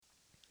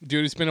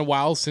Dude, it's been a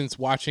while since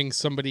watching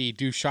somebody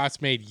do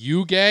shots made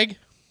you gag.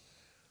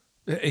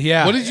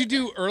 Yeah. What did you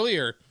do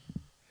earlier?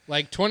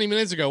 Like 20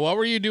 minutes ago. What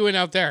were you doing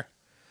out there?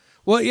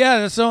 Well, yeah,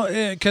 that's all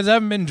because I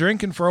haven't been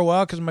drinking for a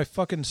while because of my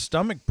fucking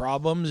stomach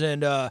problems,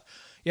 and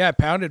yeah, I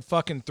pounded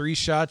fucking 3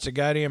 shots of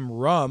goddamn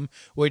rum,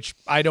 which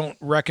I don't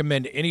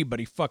recommend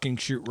anybody fucking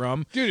shoot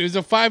rum. Dude, it was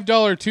a $5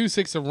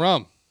 2.6 of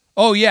rum.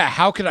 Oh yeah,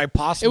 how could I It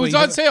possibly? was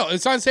on sale.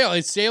 It's on sale.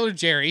 It's Sailor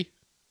Jerry.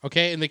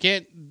 Okay, and they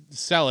can't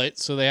sell it,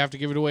 so they have to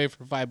give it away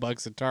for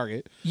 $5 at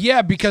Target.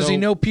 Yeah, because they So-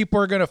 know people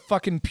are gonna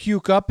fucking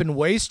puke up and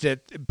waste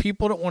it.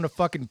 People don't want to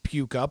fucking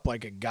puke up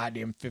like a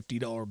goddamn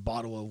 $50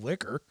 bottle of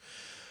liquor.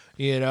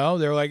 You know,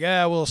 they're like,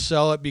 we'll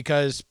sell it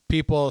because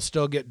people will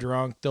still get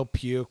drunk. They'll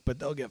puke, but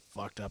they'll get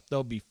fucked up.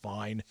 They'll be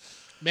fine.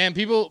 Man,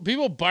 people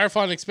barf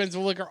on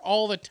expensive liquor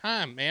all the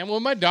time, man.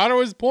 When my daughter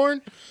was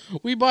born,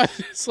 we bought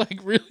this like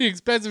really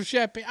expensive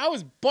champagne. I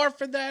was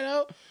barfing that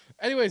out.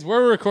 Anyways,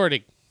 we're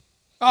recording.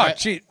 Oh,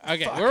 gee.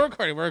 Okay, fuck. we're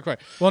recording.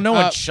 Well, no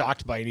one's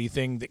shocked by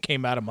anything that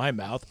came out of my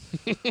mouth.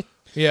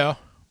 Yeah.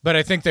 But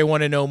I think they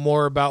want to know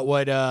more about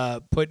what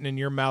putting in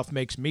your mouth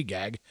makes me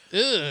gag.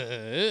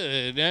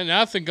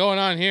 Nothing going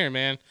on here,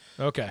 man.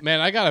 Okay. Man,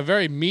 I got a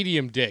very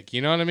medium dick.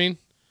 You know what I mean?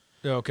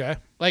 Okay.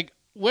 Like,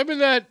 women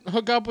that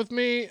hook up with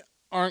me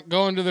aren't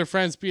going to their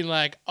friends being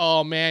like,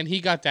 oh, man, he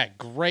got that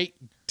great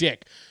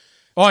dick.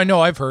 Oh, I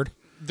know. I've heard.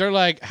 They're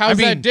like, how's I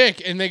mean- that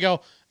dick? And they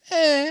go,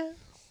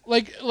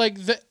 like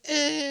the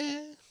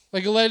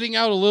like letting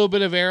out a little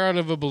bit of air out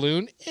of a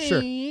balloon. Sure.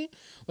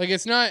 Like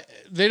it's not.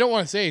 They don't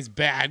want to say it's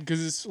bad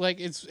because it's like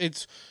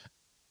it's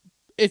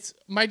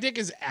my dick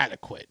is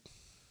adequate.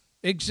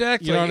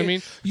 Exactly. You know what I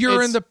mean? You're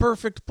It's- in the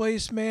perfect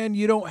place, man.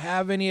 You don't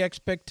have any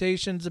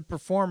expectations of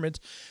performance.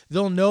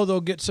 They'll know they'll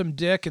get some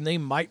dick and they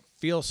might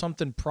feel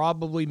something,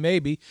 probably,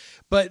 maybe,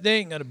 but they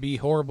ain't going to be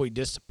horribly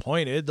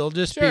disappointed. They'll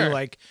just Sure. be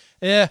like,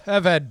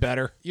 I've had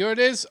better. You know what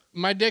it is?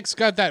 My dick's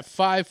got that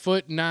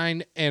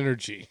 5'9"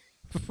 energy.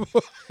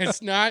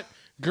 It's not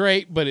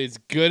great, but it's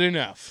good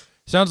enough.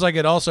 Sounds like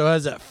it also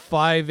has that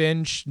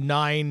 5-inch,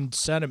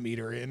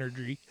 9-centimeter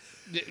energy.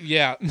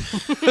 Yeah.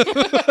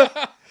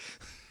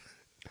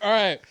 All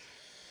right.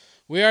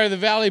 We are the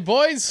Valley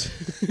Boys.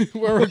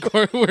 We're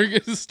recording. We're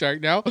going to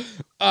start now.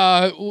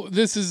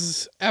 This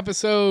is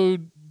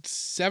episode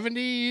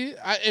 70.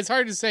 It's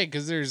hard to say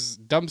because there's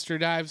dumpster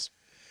dives.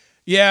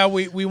 Yeah,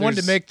 we wanted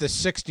to There's- make the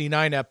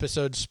 69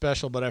 episode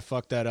special, but I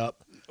fucked that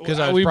up because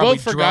I was We probably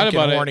both forgot drunk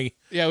about and it. horny.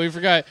 Yeah, we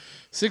forgot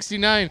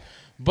 69.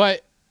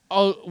 But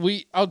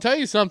I'll tell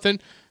you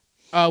something.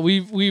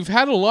 We've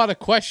had a lot of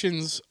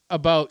questions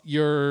about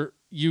you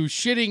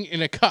shitting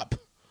in a cup.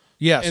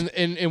 Yes.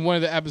 In one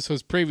of the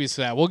episodes previous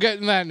to that. We'll get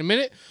into that in a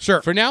minute.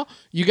 Sure. For now,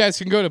 you guys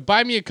can go to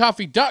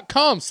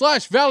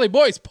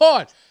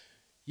buymeacoffee.com/valleyboyspod.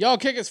 Y'all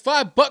kick us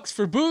 $5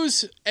 for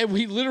booze, and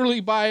we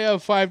literally buy a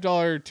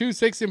 $5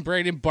 2.6 and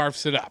Brandon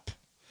barfs it up.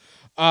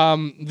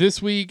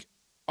 This week,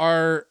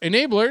 our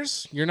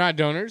enablers, you're not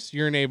donors,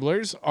 your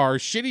enablers are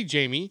Shitty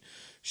Jamie,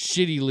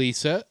 Shitty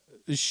Lisa,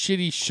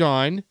 Shitty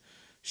Sean,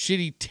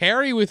 Shitty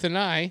Terry with an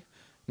I,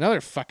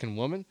 another fucking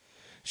woman,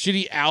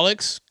 Shitty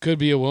Alex, could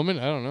be a woman,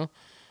 I don't know.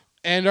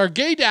 And our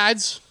gay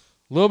dads,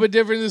 a little bit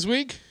different this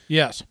week.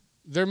 Yes.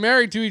 They're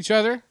married to each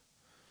other,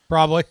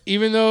 Probably.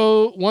 even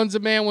though one's a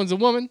man, one's a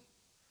woman.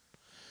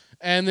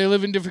 And they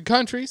live in different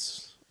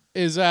countries.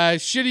 Is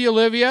Shitty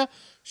Olivia.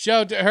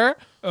 Shout out to her.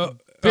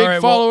 Big all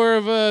right, follower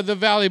of the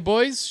Valley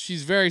Boys.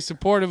 She's very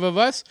supportive of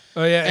us.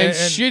 Oh, yeah. And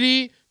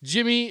Shitty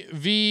Jimmy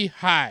V.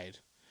 Hyde.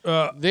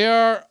 They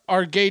are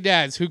our gay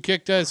dads who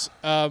kicked us,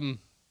 how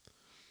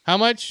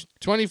much?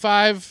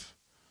 $25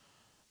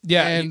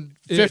 yeah, and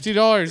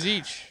 $50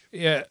 each.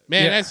 Yeah.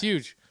 Man, yeah. that's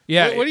huge.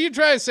 Yeah. What are you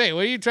trying to say?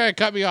 What are you trying to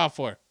cut me off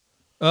for?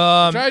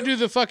 Try to do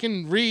the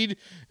fucking read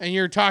and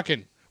you're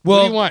talking.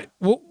 What do you want?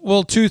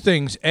 Well, 2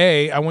 things.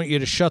 A, I want you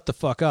to shut the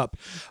fuck up.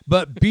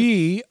 But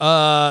B,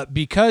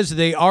 because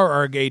they are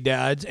our gay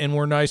dads and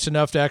were nice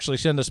enough to actually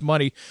send us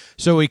money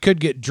so we could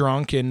get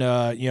drunk and,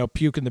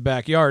 puke in the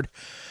backyard.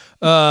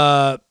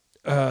 So,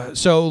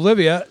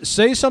 Olivia,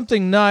 say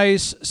something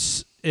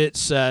nice. It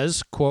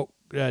says, quote, ...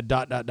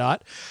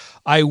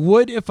 I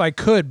would if I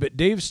could, but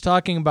Dave's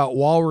talking about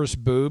walrus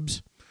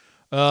boobs.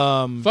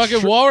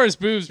 Fucking walrus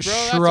boobs, bro.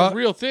 That's a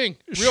real thing.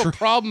 Real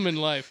problem in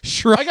life.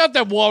 I got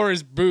that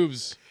walrus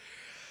boobs.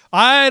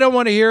 I don't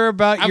want to hear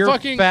about I'm your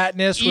fucking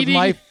fatness with eating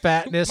my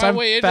fatness. my I'm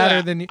way into fatter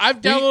that. than you. I've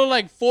downloaded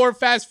like 4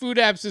 fast food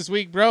apps this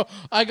week, bro.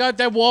 I got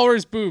that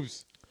walrus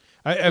boobs.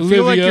 I feel like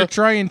Olivia. you're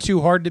trying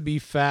too hard to be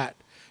fat.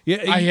 Yeah,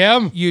 I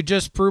am. You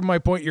just proved my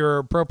point. You're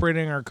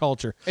appropriating our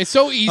culture. It's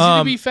so easy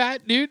to be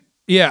fat, dude.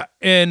 Yeah,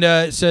 and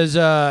it says,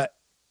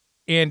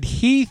 and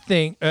he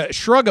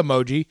shrug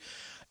emoji,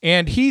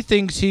 and he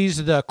thinks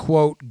he's the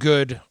quote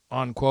good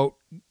unquote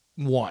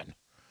one.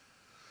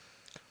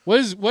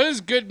 What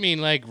does good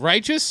mean? Like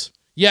righteous?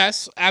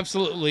 Yes,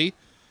 absolutely.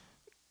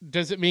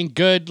 Does it mean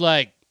good?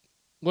 Like,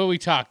 what are we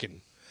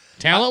talking?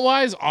 Talent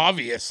wise,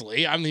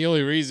 obviously, I'm the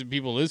only reason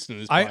people listen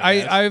to this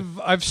podcast.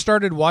 I've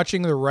started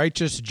watching The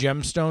Righteous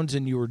Gemstones,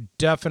 and you were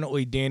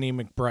definitely Danny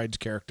McBride's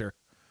character.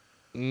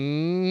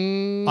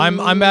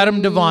 I'm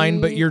Adam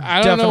Devine, but you're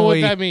I don't know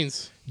definitely what that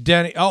means.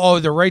 Danny. Oh,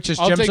 the Righteous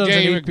I'll take Gemstones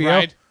Danny and HBO.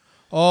 McBride.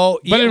 Oh,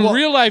 But yeah, in well,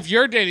 real life,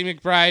 you're Danny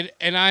McBride,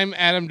 and I'm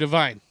Adam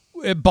Devine.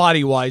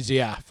 body wise,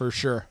 yeah, for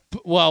sure,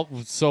 Well,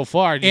 so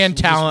far. and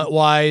talent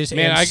wise,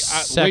 Man, and I wait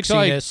till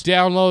I sexiness.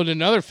 download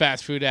another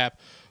fast food app.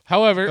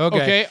 However,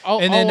 okay, I'll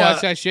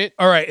watch that shit.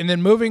 All right, and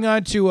then moving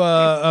on to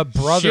a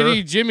brother,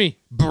 Shitty Jimmy.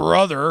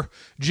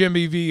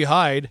 Jimmy V.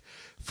 Hyde,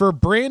 for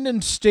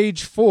Brandon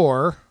stage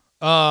 4.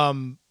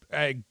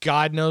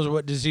 God knows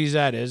what disease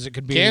that is. It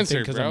could be Cancer,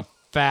 because bro. I'm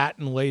fat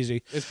and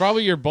lazy. It's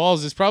probably your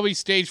balls. It's probably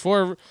stage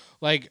 4,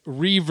 like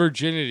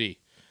re-virginity.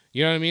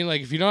 You know what I mean?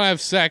 Like if you don't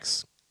have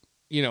sex,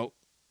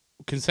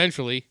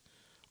 consensually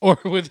or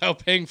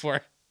without paying for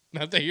it.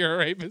 Not that you're a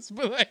rapist,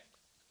 but like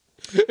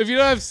if you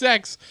don't have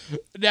sex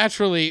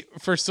naturally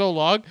for so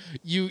long,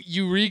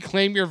 you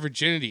reclaim your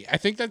virginity. I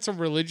think that's a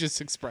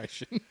religious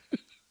expression.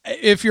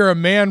 If you're a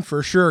man,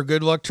 for sure.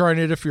 Good luck trying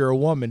it if you're a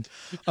woman.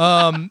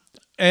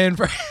 And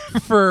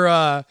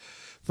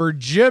for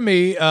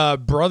Jimmy,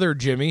 brother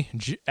Jimmy,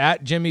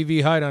 at Jimmy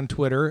V. Hyde on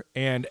Twitter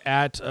and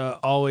at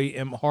Ollie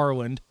M.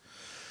 Harland,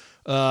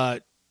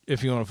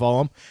 if you want to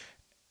follow him.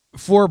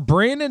 For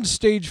Brandon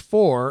stage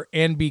 4,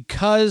 and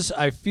because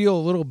I feel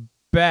a little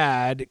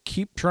bad,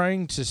 keep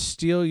trying to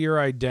steal your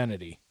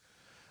identity.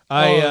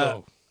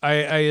 I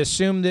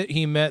assume that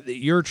he meant that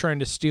you're trying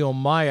to steal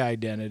my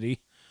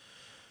identity.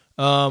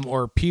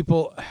 Or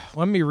people.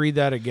 Let me read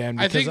that again.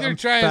 I think they're I'm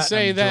trying to fat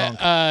say and I'm drunk.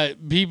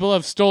 that people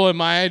have stolen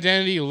my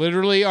identity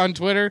literally on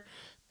Twitter,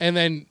 and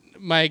then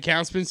my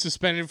account's been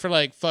suspended for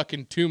like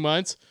fucking 2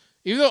 months.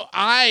 Even though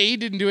I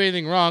didn't do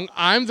anything wrong,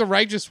 I'm the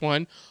righteous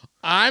one.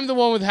 I'm the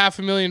one with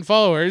 500,000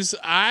 followers.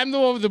 I'm the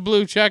one with the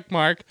blue check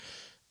mark,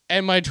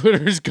 and my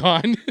Twitter's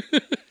gone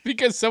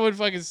because someone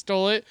fucking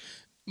stole it.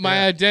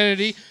 My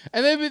identity,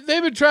 and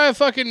they've been trying to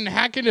fucking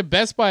hack into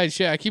Best Buy and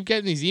shit. I keep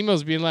getting these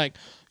emails being like,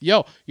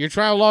 "Yo, you're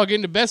trying to log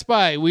into Best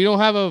Buy. We don't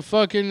have a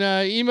fucking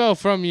email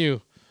from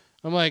you."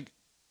 I'm like,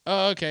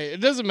 "Oh, okay.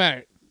 It doesn't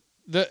matter.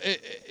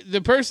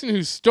 The person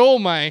who stole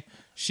my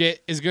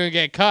shit is gonna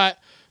get caught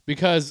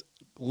because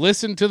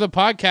listen to the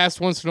podcast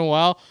once in a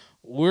while.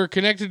 We're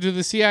connected to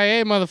the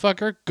CIA,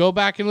 motherfucker. Go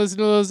back and listen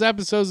to those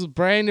episodes with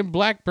Brandon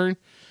Blackburn."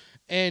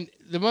 And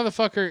the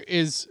motherfucker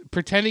is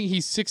pretending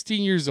he's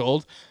 16 years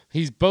old.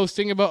 He's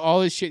boasting about all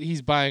this shit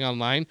he's buying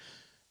online.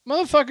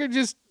 Motherfucker,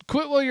 just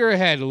quit while you're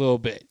ahead a little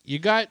bit. You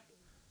got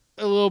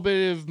a little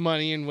bit of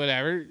money and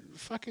whatever.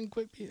 Fucking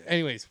quit.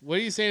 Anyways, what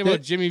are you saying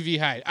about Jimmy V.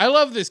 Hyde? I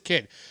love this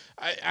kid.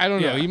 I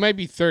don't know. Yeah. He might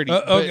be 30.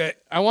 Okay.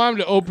 But I want him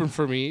to open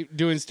for me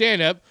doing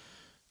stand-up.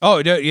 Oh,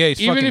 yeah,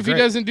 he's Even fucking if he great.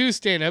 doesn't do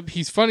stand-up,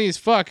 he's funny as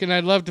fuck, and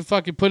I'd love to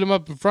fucking put him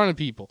up in front of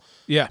people.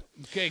 Yeah.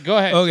 Okay, go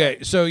ahead. Okay,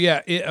 so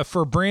yeah,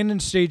 for Brandon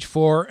stage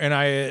 4, and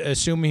I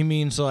assume he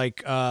means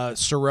like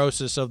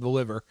cirrhosis of the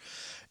liver,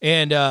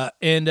 and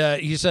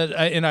he said,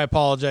 and I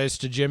apologize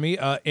to Jimmy,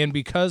 and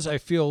because I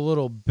feel a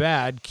little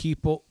bad,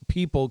 people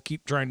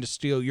keep trying to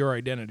steal your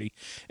identity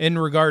in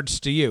regards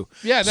to you.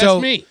 Yeah,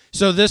 that's me.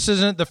 So this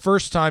isn't the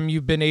first time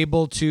you've been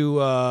able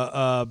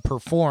to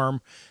perform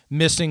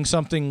missing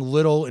something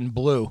little and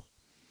blue.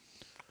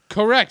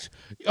 Correct.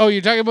 Oh,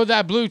 you're talking about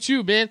that blue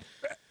chew, man.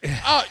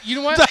 Oh, you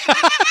know what?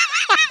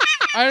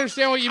 I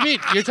understand what you mean.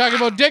 You're talking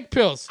about dick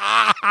pills.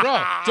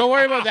 Bro, don't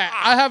worry about that.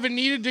 I haven't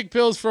needed dick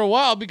pills for a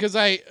while because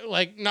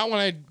not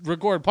when I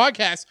record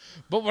podcasts,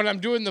 but when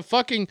I'm doing the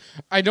fucking,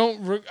 I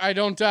don't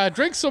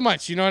drink so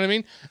much, you know what I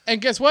mean?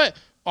 And guess what?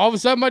 All of a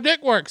sudden my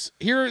dick works.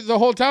 Here the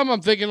whole time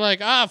I'm thinking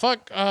like,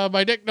 fuck,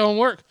 my dick don't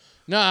work.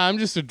 Nah, I'm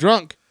just a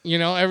drunk.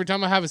 Every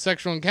time I have a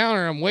sexual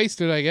encounter, I'm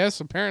wasted, I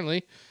guess,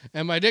 apparently,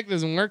 and my dick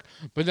doesn't work.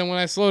 But then when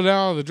I slow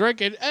down on the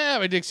drinking,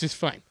 my dick's just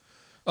fine.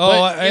 Oh,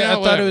 But, I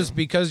thought whatever. it was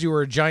because you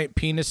were a giant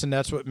penis and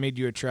that's what made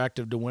you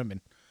attractive to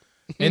women.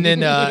 And then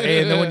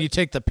when you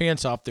take the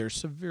pants off, they're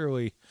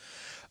severely.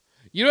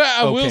 You know what?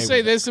 I will Okay say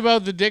with it. this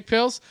about the dick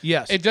pills.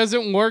 Yes. It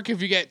doesn't work if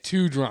you get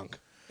too drunk.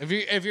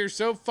 If you're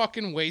so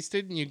fucking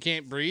wasted and you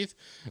can't breathe,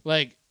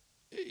 like,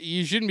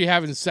 you shouldn't be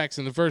having sex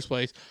in the first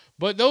place.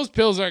 But those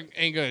pills ain't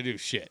going to do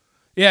shit.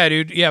 Yeah,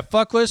 dude. Yeah,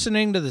 fuck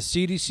listening to the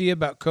CDC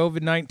about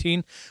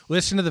COVID-19.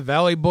 Listen to the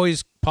Valley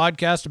Boys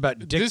podcast about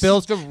dick This is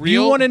pills. the You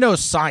real- want to know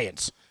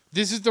science.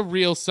 This is the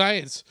real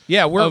science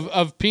Yeah, we're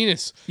of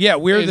penis.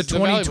 we're the is the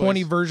Valley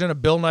 2020 Boys. version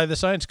of Bill Nye the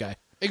Science Guy.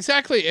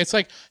 Exactly. It's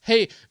like,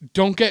 hey,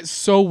 don't get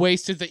so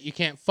wasted that you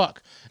can't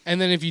fuck.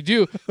 And then if you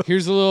do,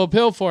 here's a little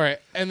pill for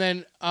it. And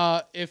then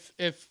if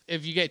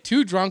you get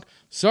too drunk,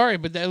 sorry,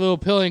 but that little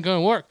pill ain't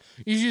gonna work.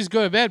 You should just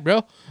go to bed,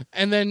 bro,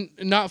 and then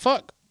not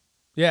fuck.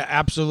 Yeah,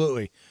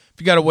 absolutely. If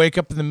you got to wake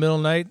up in the middle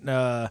of the night,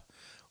 It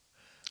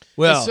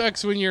well,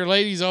 sucks when your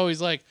lady's always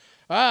like,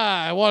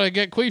 I want to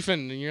get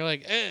queefing, and you're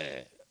like,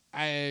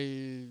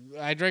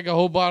 I drank a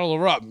whole bottle of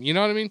rum. You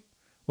know what I mean?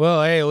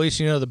 well, hey, at least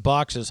you know the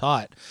box is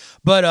hot.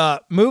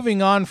 But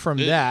moving on from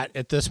that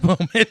at this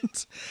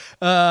moment,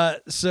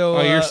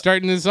 You're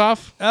starting this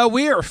off?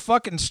 we are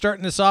fucking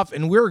starting this off,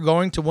 and we're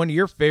going to one of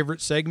your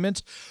favorite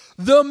segments,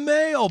 the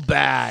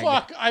mailbag.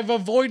 Fuck, I've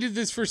avoided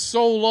this for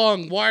so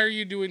long. Why are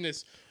you doing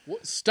this?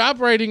 Stop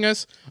writing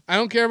us. I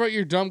don't care about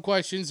your dumb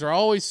questions. They're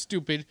always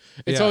stupid.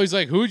 It's Yeah. always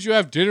like, who'd you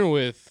have dinner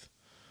with?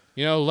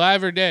 You know,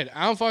 live or dead.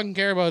 I don't fucking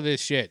care about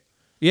this shit.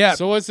 Yeah.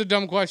 So what's the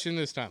dumb question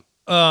this time?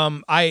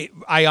 I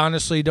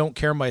honestly don't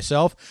care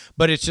myself,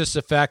 but it's just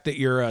the fact that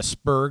your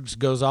Spurgs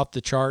goes off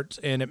the charts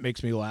and it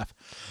makes me laugh.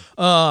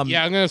 Yeah, I'm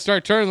going to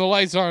start turning the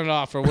lights on and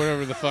off or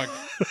whatever the fuck.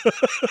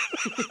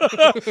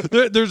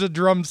 There's a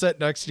drum set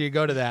next to you.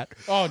 Go to that.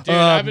 Oh, dude,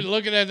 I've been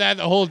looking at that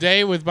the whole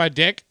day with my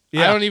dick.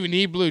 Yeah. I don't even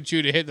need Blue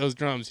Chew to hit those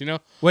drums, you know?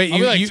 Wait, I'll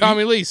you- be like you-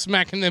 Tommy Lee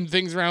smacking them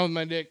things around with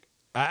my dick.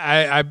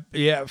 Yeah,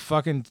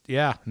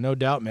 no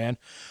doubt, man.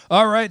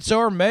 All right, so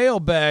our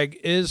mailbag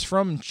is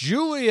from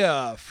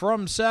Julia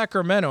from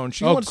Sacramento, and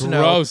she Oh, wants to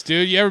know. gross,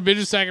 dude. You ever been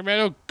to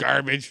Sacramento?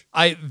 Garbage.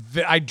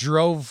 I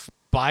drove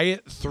by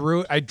it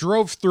through. I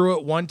drove through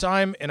it one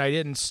time, and I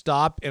didn't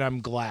stop, and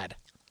I'm glad.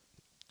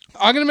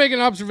 I'm going to make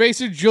an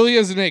observation.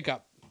 Julia's an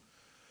A-cup.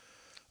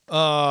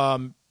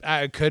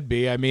 It could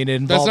be. I mean, it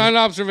That's involves not an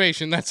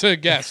observation. That's a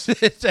guess.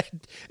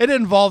 it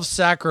involves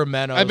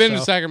Sacramento. I've been so-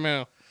 to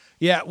Sacramento.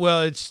 Yeah,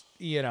 well, it's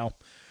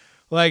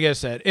like I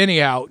said.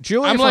 Anyhow,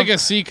 Julia, I'm from- like a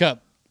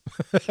C-cup.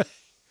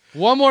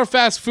 One more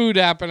fast food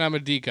app and I'm a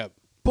D-cup.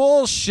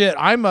 bullshit.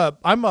 I'm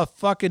a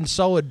fucking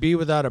solid B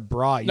without a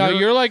bra. No,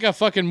 you're like a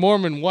fucking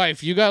Mormon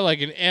wife. You got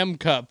like an M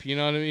cup. You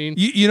know what I mean?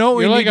 You know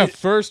what You're we like need a to-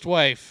 first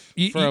wife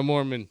You- for a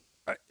Mormon.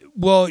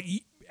 well.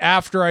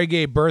 After I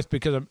gave birth,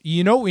 because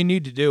you know what we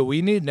need to do?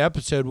 We need an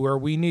episode where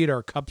we need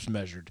our cups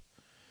measured.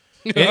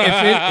 if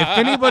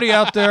anybody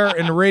out there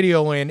in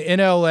radio land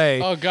in LA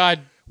Oh God.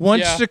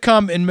 wants Yeah. to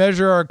come and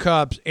measure our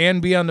cups and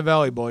be on the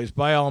Valley Boys,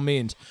 by all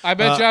means. I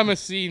bet you I'm a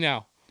C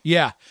now.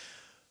 Yeah.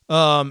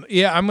 I'm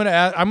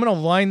gonna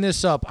line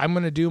this up. I'm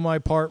gonna do my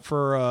part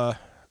for I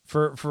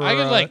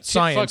could like tit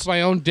science. fuck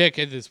my own dick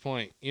at this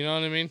point. You know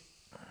what I mean?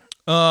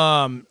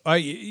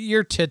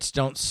 Your tits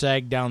don't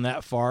sag down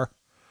that far.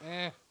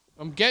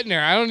 I'm getting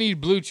there. I don't need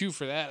Blue Chew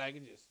for that. I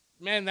can just,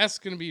 man, that's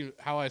gonna be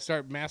how I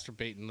start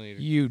masturbating later.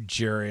 You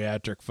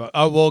geriatric fuck.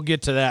 Oh, we'll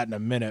get to that in a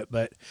minute.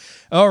 But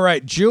all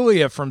right,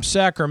 Julia from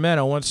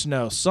Sacramento wants to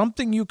know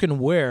something you can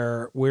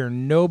wear where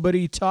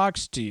nobody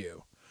talks to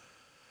you.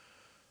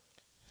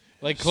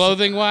 Like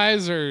clothing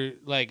wise, or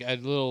like a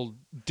little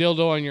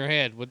dildo on your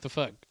head. What the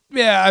fuck?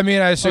 Yeah, I mean,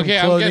 I assume Okay,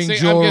 clothing, I'm guessing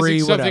jewelry,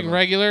 something whatever,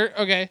 regular.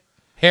 Okay.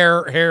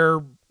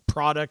 hair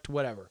product,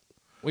 whatever.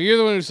 Well, you're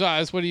the one who saw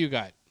us. What do you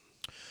got?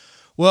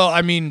 Well,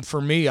 I mean,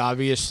 for me,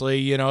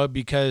 obviously,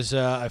 because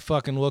I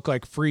fucking look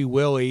like Free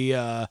Willy,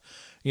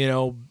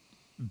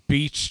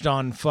 beached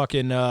on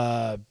fucking,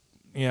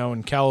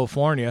 in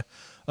California.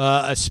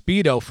 A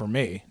Speedo for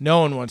me.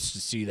 No one wants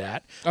to see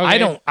that.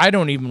 Okay. I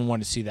don't even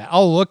want to see that.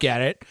 I'll look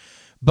at it,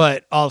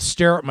 but I'll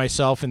stare at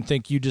myself and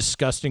think, you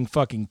disgusting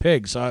fucking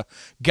pigs.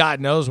 God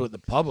knows what the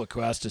public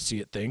who has to see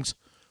it thinks.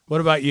 What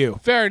about you?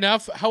 Fair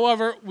enough.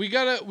 However, we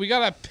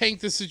gotta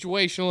paint the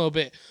situation a little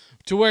bit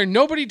to where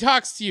nobody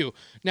talks to you.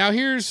 Now,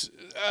 here's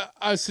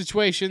a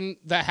situation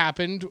that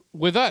happened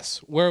with us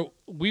where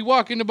we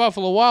walk into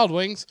Buffalo Wild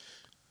Wings,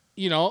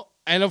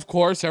 and of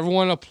course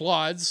everyone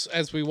applauds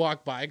as we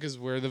walk by because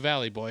we're the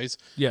Valley Boys.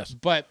 Yes.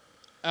 But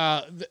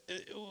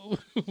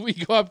we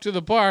go up to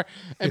the bar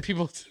and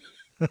people.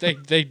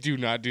 They do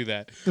not do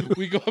that.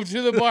 We go up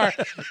to the bar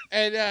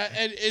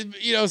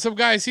and some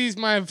guy sees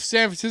my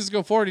San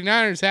Francisco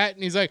 49ers hat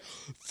and he's like,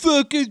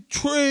 fucking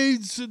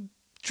trades and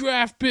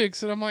draft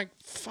picks. And I'm like,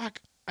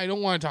 fuck, I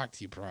don't want to talk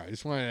to you, bro. I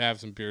just want to have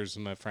some beers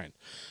with my friend.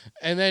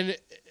 And then,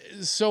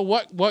 so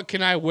what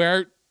can I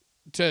wear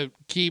to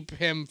keep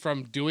him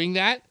from doing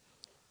that?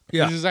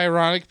 Yeah. This is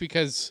ironic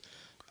because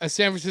a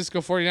San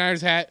Francisco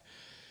 49ers hat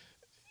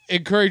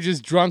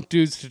encourages drunk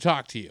dudes to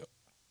talk to you.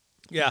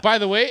 Yeah. By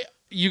the way,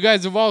 you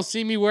guys have all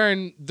seen me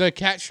wearing the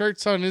cat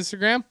shirts on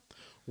Instagram.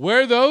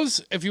 Wear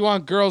those if you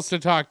want girls to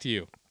talk to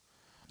you.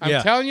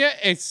 I'm telling you,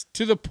 it's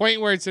to the point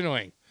where it's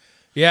annoying.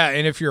 Yeah,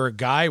 and if you're a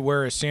guy,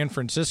 wear a San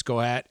Francisco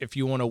hat if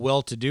you want a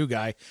well-to-do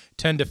guy,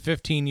 10 to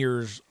 15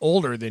 years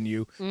older than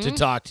you, to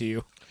talk to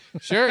you.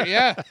 Sure,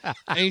 yeah.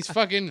 And he's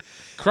fucking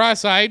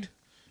cross-eyed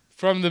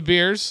from the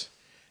beers.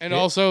 And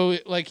also,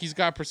 like, he's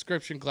got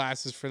prescription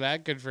glasses for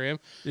that. Good for him.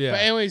 Yeah. But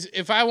anyways,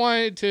 if I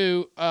wanted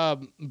to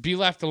be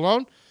left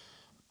alone,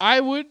 I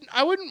wouldn't.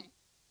 I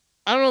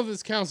don't know if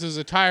this counts as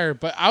attire,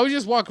 but I would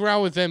just walk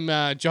around with them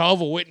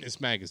Jehovah's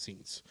Witness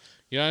magazines.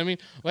 You know what I mean?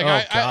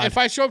 Like, God. if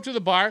I show up to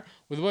the bar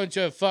with a bunch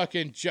of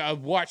fucking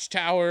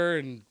Watchtower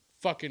and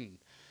fucking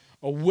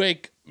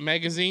Awake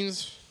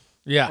magazines,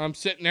 Yeah. I'm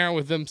sitting there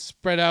with them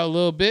spread out a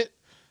little bit,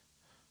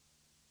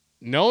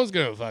 no one's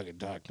gonna fucking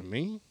talk to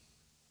me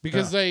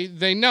because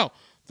they know.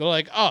 They're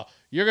like, oh,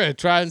 you're gonna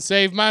try and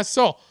save my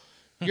soul.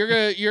 You're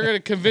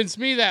gonna convince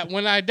me that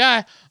when I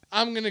die,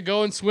 I'm gonna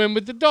go and swim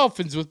with the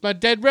dolphins with my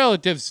dead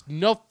relatives.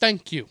 No,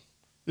 thank you.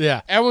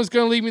 Yeah. Everyone's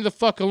gonna leave me the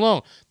fuck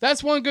alone.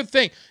 That's one good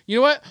thing. You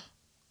know what?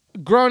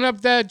 Growing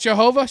up that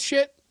Jehovah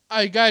shit,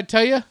 I gotta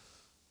tell you,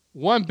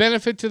 one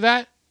benefit to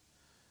that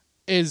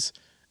is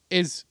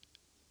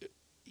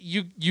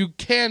you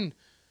can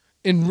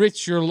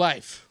enrich your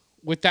life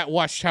with that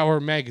Watchtower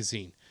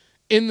magazine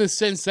in the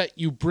sense that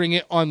you bring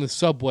it on the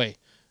subway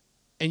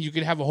and you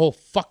could have a whole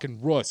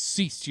fucking row of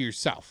seats to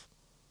yourself.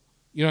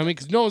 You know what I mean?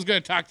 Because no one's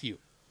going to talk to you.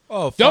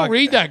 Oh, fuck. Don't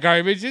read that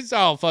garbage. It's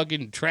all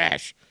fucking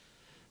trash.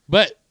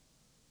 But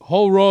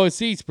whole row of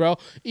seats, bro.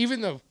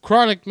 Even the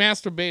chronic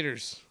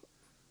masturbators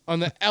on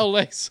the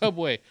LA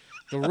subway,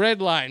 the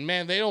red line,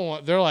 man, they don't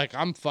want, they're like,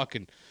 I'm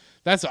fucking,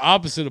 that's the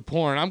opposite of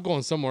porn. I'm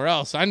going somewhere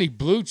else. I need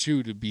Blue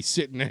Chew to be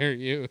sitting there,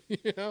 you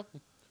know?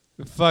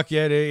 Fuck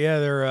yeah,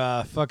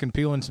 they're fucking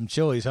peeling some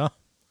chilies, huh?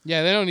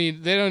 Yeah, they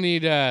don't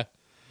need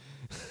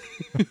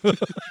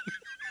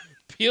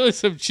peeling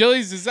some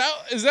chilies. Is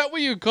that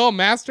what you call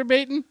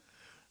masturbating?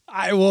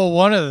 Well,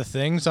 one of the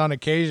things on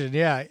occasion,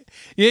 yeah.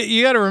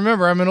 You got to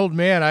remember, I'm an old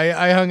man.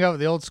 I hung out with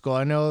the old school.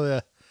 I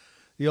know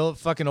the old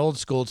fucking old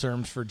school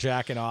terms for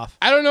jacking off.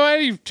 I don't know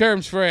any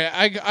terms for it.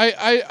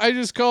 I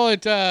just call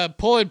it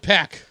pull and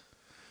peck.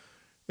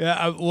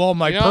 Yeah,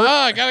 well,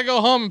 I gotta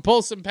go home and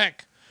pull some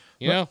peck.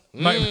 You know,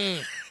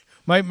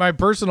 my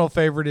personal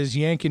favorite is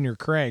yanking your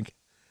crank.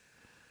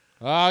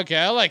 Okay,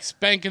 I like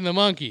spanking the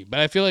monkey, but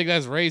I feel like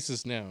that's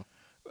racist now.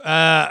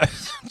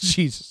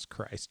 Jesus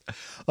Christ.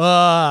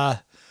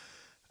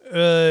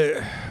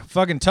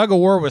 Fucking tug of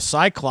war with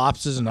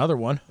Cyclops is another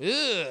one.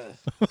 Ugh.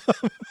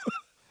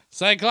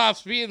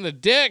 Cyclops being the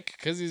dick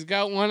because he's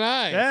got one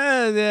eye.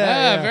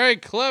 Yeah. Very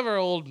clever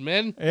old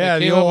men. Yeah,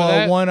 the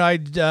old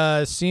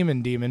one-eyed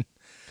semen demon.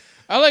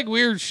 I like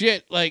weird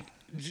shit, like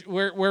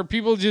where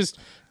people just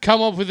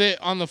come up with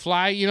it on the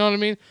fly. You know what I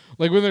mean?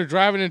 Like when they're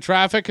driving in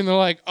traffic and they're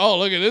like, "Oh,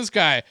 look at this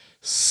guy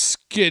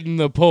skidding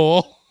the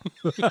pole."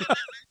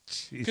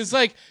 Because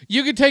like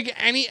you could take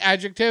any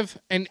adjective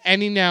and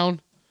any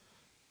noun,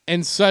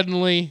 and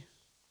suddenly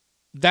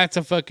that's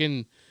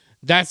a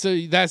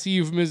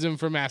euphemism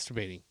for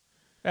masturbating.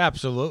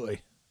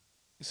 Absolutely.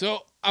 So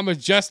I'm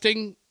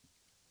adjusting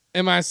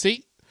in my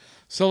seat.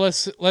 So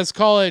let's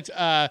call it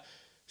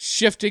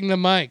shifting the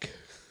mic.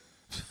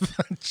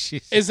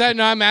 Is that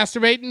not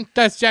masturbating?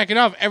 That's jacking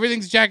off.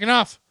 Everything's jacking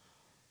off.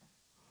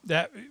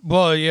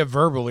 Well, yeah,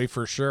 verbally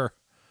for sure.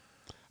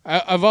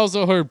 I've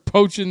also heard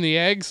poaching the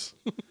eggs.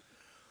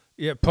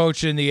 Yeah,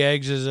 poaching the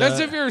eggs is. That's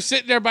if you're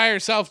sitting there by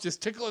yourself,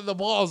 just tickling the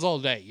balls all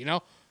day. You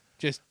know,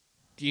 just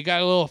you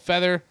got a little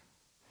feather.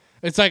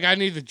 It's like I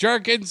need the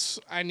jerkins,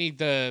 I need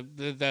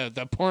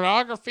the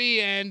pornography,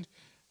 and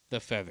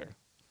the feather.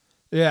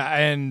 Yeah,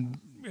 and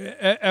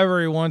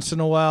every once in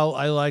a while,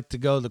 I like to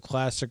go the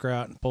classic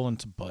route and pull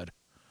into bud.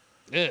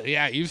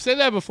 Yeah, you've said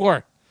that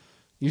before.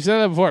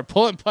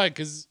 Pull and putt,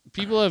 because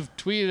people have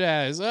tweeted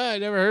at us, I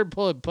never heard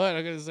pull and putt.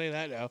 I'm going to say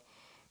that now.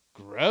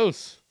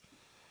 Gross.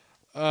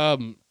 I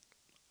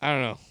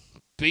don't know.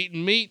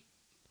 Beating meat.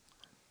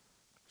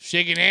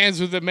 Shaking hands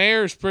with the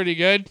mayor is pretty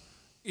good.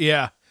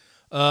 Yeah.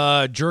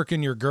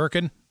 Jerking your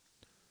gherkin.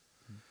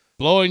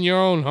 Blowing your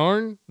own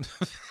horn.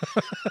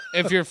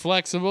 If you're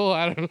flexible.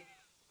 I don't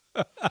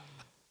know.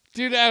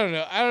 Dude, I don't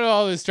know. I don't know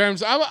all these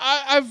terms.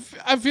 I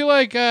feel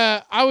like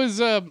I was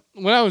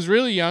when I was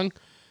really young,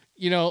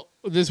 you know,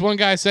 this one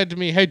guy said to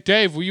me, "Hey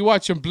Dave, were you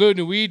watching Bleu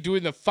Nuit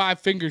doing the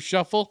 5-finger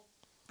shuffle?"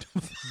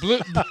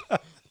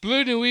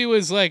 Bleu Nuit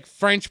was like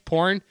French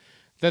porn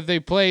that they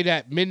played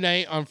at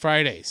midnight on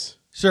Fridays.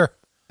 Sure.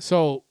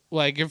 So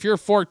like if you're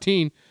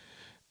 14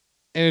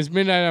 and it's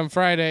midnight on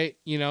Friday,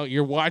 you know,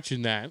 you're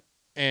watching that,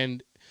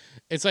 and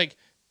it's like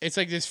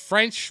this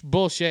French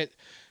bullshit.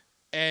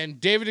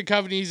 And David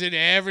Duchovny's in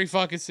every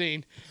fucking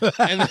scene.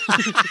 And then,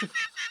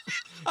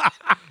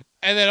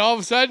 and then all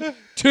of a sudden,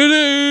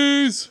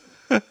 titties!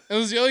 It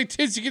was the only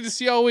tits you get to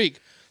see all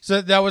week.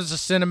 So that was the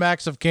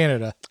Cinemax of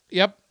Canada.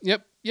 Yep.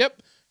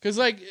 Because,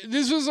 like,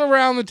 this was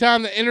around the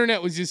time the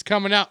internet was just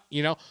coming out,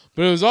 you know?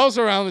 But it was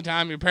also around the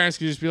time your parents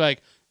could just be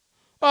like,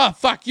 "Oh,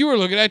 fuck, you were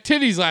looking at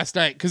titties last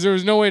night," because there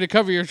was no way to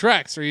cover your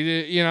tracks. Or you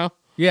did, you know?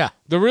 Yeah.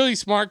 The really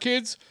smart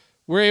kids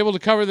were able to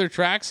cover their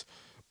tracks,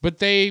 but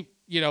they,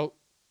 you know,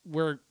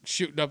 were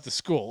shooting up the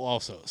school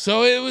also.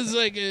 So it was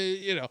like,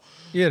 you know.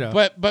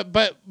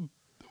 But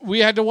we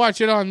had to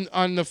watch it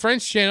on the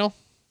French channel.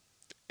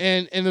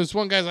 And there's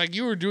one guy's like,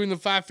 "You were doing the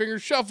 5-finger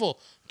shuffle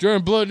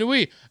during Bleu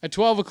Nuit at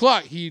 12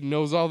 o'clock. He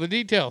knows all the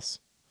details.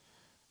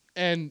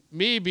 And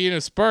me being a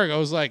spurg, I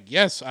was like,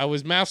 yes, I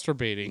was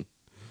masturbating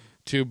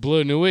to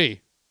Bleu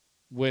Nuit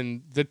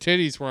when the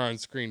titties were on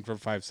screen for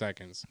 5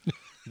 seconds.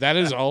 That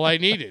is all I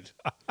needed.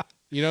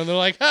 You know, they're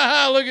like, "Ha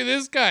ha, look at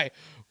this guy."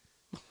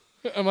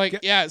 I'm like,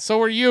 yeah, so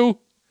are you.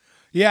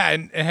 Yeah,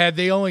 and had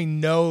they only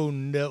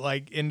known that,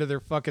 like, into their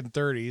fucking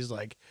 30s,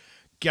 like,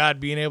 God,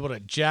 being able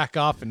to jack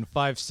off in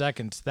 5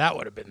 seconds, that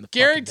would have been the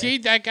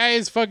guaranteed that guy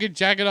is fucking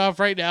jacking off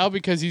right now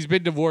because he's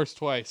been divorced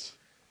twice.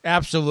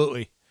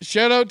 Absolutely.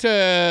 Shout out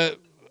to,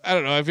 I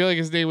don't know, I feel like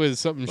his name was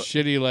something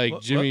shitty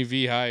like Jimmy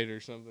V. Hyde or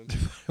something.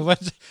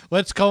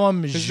 Let's call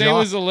him His name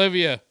was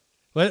Olivia.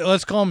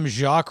 Let's call him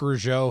Jacques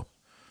Rougeau.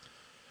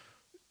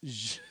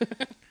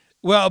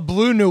 Well,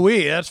 Bleu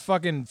Nuit, that's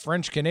fucking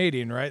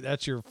French-Canadian, right?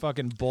 That's your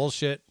fucking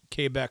bullshit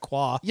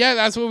Quebecois. Yeah,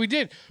 that's what we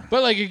did.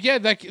 But, like,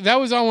 again, that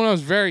was on when I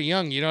was very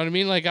young, you know what I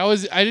mean? Like, I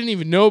didn't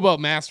even know about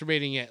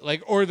masturbating yet,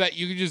 like, or that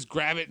you could just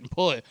grab it and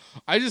pull it.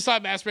 I just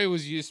thought masturbating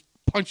was you just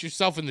punch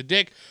yourself in the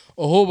dick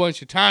a whole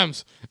bunch of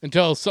times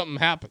until something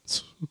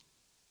happens.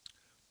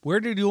 Where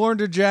did you learn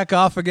to jack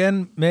off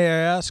again, may I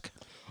ask?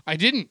 I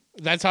didn't.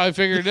 That's how I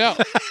figured it out.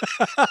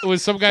 It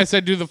was some guy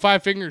said do the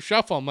 5-finger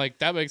shuffle. I'm like,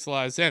 that makes a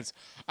lot of sense.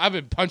 I've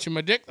been punching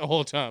my dick the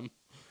whole time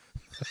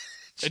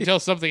until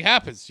something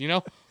happens, you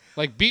know?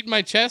 Like beating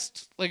my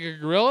chest like a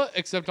gorilla,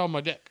 except on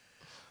my dick.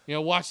 You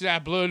know, watching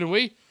that blood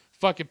away,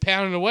 fucking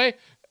pounding away,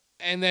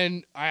 and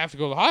then I have to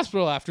go to the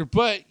hospital after.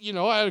 But, you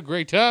know, I had a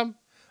great time.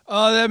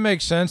 Oh, that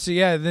makes sense.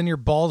 Yeah, then your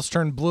balls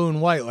turn blue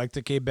and white like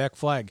the Quebec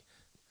flag.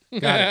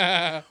 Got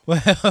it.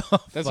 Well,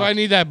 that's why I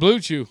need that blue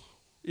chew.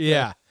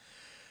 Yeah.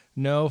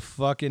 No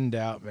fucking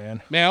doubt,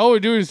 man. Man, all we're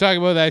doing is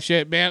talking about that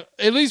shit, man.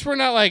 At least we're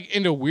not, like,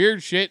 into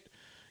weird shit.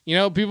 You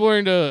know, people are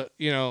into,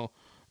 you know,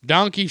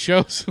 donkey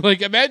shows.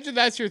 Like, imagine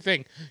that's your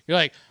thing. You're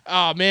like,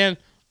 oh, man,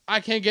 I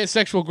can't get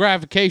sexual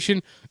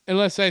gratification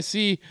unless I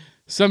see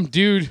some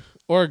dude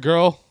or a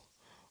girl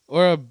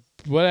or a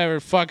whatever,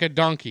 fuck a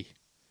donkey.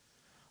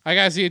 I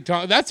gotta see a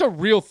donkey. That's a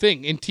real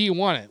thing in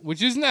Tijuana,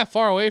 which isn't that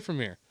far away from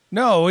here.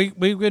 No, we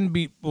can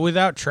be,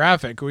 without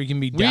traffic, we can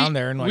be down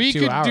there in like 2 hours.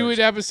 We could do an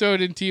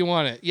episode in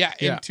Tijuana. Yeah,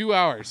 in 2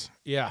 hours.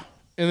 Yeah.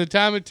 In the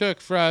time it took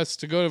for us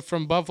to go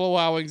from Buffalo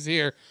Wild Wings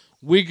here,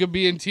 we could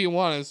be in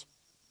Tijuana's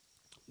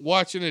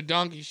watching a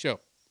donkey show.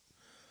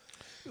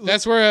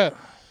 That's where,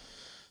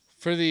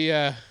 for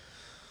the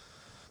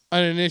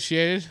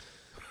uninitiated,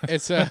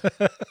 it's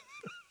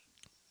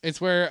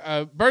where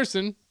a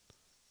person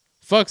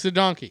fucks a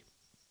donkey.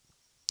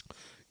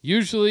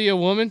 Usually a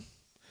woman,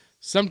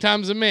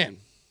 sometimes a man.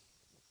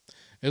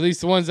 At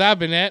least the ones I've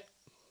been at.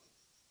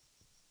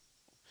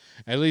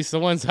 At least the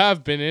ones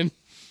I've been in.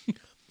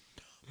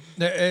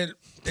 And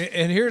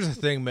here's the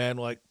thing, man.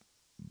 Like,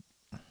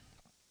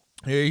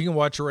 yeah, you can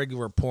watch a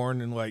regular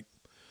porn and like,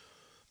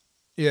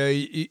 yeah,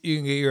 you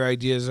can get your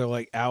ideas of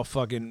like how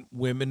fucking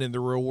women in the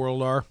real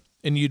world are,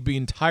 and you'd be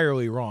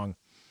entirely wrong.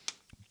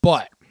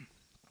 But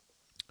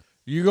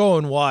you go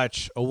and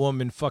watch a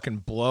woman fucking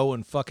blow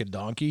and fuck a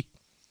donkey.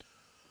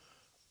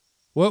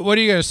 What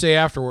are you going to say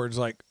afterwards?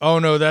 Like, oh,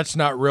 no, that's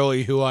not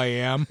really who I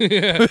am.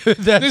 Yeah.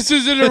 This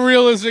isn't a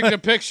realistic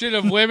depiction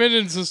of women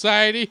in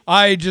society.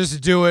 I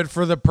just do it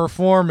for the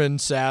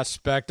performance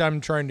aspect. I'm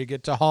trying to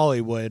get to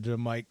Hollywood.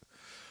 I'm like,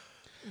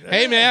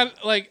 hey, man,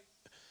 like,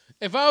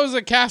 if I was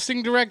a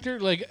casting director,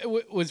 like,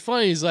 what's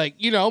funny is, like,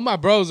 you know, my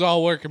bros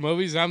all work in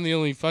movies. I'm the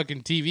only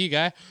fucking TV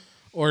guy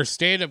or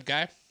stand-up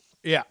guy.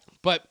 yeah.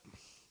 But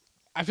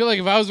I feel like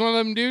if I was one of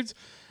them dudes,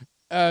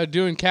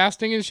 doing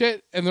casting and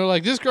shit, and they're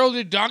like, this girl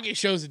did donkey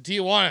shows in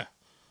Tijuana,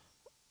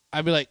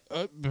 I'd be like,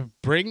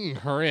 bring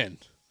her in.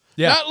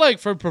 Yeah. Not like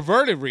for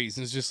perverted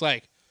reasons, just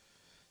like,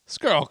 this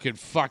girl could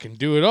fucking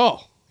do it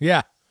all.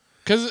 Yeah.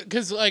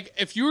 Because like,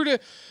 if you were to,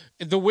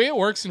 the way it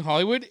works in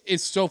Hollywood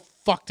is so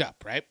fucked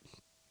up, right?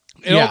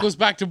 It all goes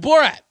back to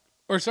Borat,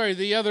 or sorry,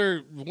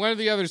 one of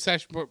the other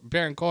Sacha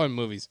Baron Cohen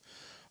movies,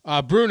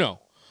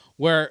 Bruno,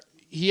 where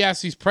he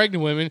asks these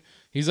pregnant women,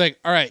 he's like,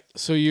 all right,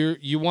 so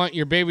you want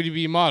your baby to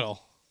be a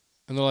model?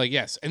 And they're like,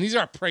 yes. And these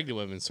are pregnant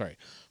women, sorry.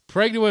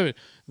 Pregnant women.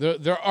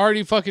 They're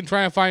already fucking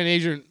trying to find an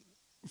agent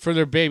for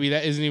their baby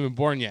that isn't even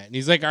born yet. And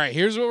he's like, all right,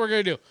 here's what we're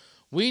going to do.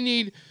 We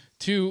need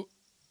to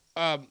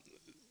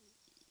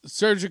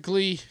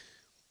surgically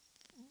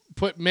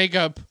put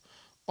makeup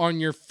on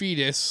your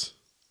fetus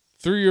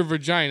through your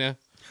vagina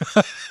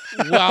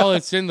while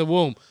it's in the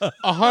womb.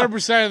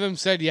 100% of them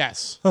said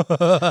yes.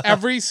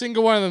 Every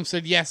single one of them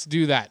said, yes,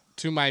 do that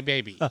to my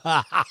baby.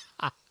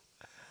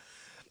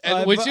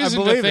 Which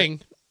isn't a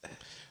thing.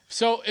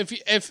 So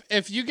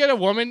if you get a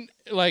woman,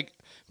 like,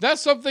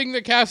 that's something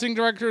that casting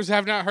directors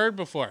have not heard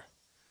before.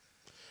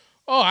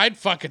 Oh, I'd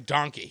fuck a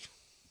donkey.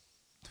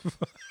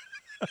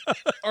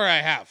 Or I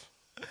have.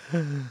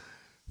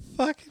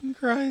 Fucking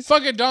Christ.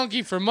 Fuck a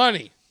donkey for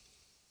money.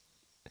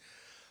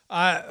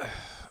 I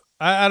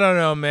don't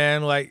know,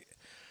 man. Like,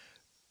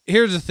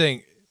 here's the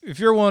thing. If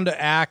you're willing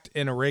to act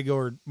in a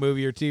regular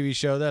movie or TV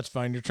show, that's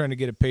fine. You're trying to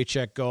get a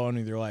paycheck going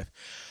with your life.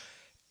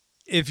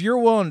 If you're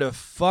willing to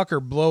fuck or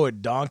blow a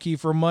donkey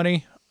for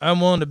money, I'm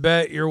willing to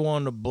bet you're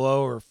willing to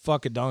blow or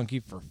fuck a donkey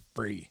for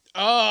free.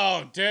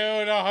 Oh, dude,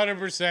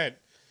 100%.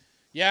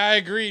 Yeah, I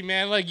agree,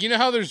 man. Like, you know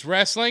how there's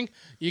wrestling?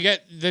 You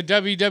get the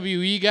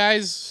WWE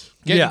guys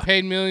getting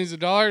paid millions of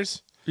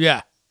dollars?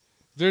 Yeah.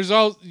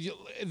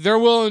 They're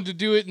willing to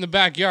do it in the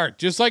backyard,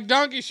 just like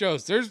donkey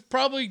shows. There's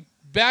probably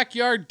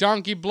backyard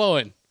donkey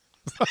blowing.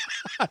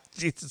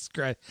 Jesus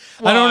Christ.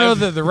 Well, I don't know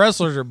that the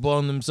wrestlers are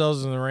blowing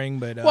themselves in the ring,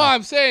 but well,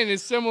 I'm saying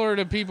it's similar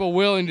to people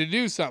willing to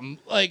do something.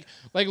 Like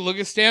look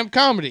at stand-up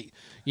comedy.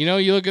 You know,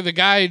 you look at the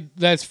guy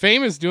that's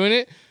famous doing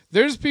it.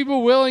 There's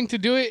people willing to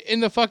do it in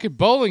the fucking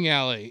bowling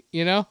alley,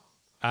 you know?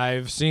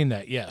 I've seen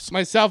that, yes.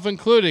 Myself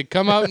included.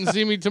 Come out and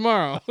see me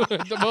tomorrow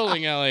at the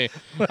bowling alley.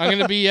 I'm going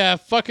to be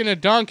fucking a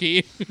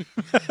donkey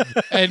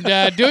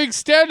and doing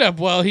stand-up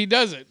while he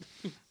does it.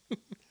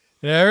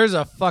 Yeah, there's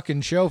a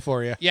fucking show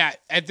for you. Yeah,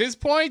 at this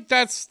point,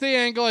 that's the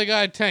angle I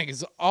got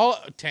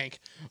to tank.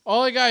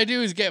 All I got to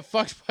do is get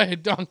fucked by a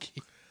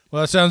donkey.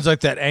 Well, it sounds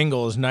like that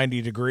angle is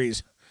 90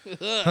 degrees.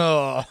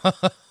 Oh.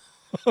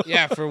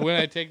 Yeah, for when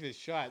I take this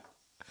shot.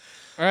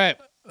 All right.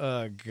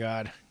 Oh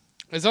God.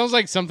 It sounds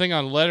like something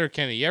on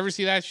Letterkenny. You ever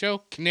see that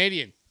show?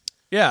 Canadian.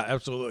 Yeah,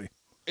 absolutely.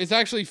 It's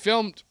actually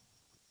filmed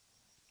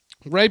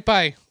right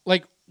by,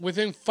 like,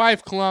 within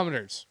 5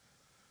 kilometers.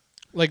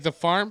 Like, the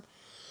farm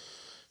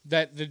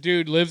that the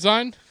dude lives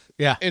on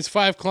Yeah. is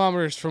 5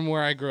 kilometers from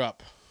where I grew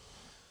up.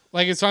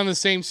 Like, it's on the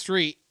same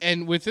street.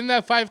 And within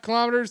that 5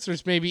 kilometers,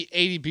 there's maybe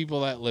 80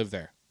 people that live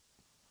there.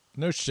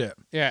 No shit.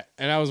 Yeah,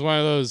 and I was one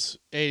of those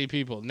 80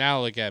 people.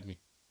 Now look at me.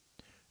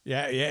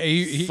 Yeah,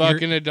 yeah.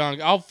 Fucking a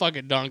donkey. I'll fuck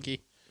a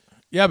donkey.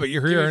 Yeah, but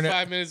you're Give hearing me it.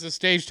 5 minutes of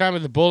stage time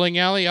at the bowling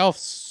alley. I'll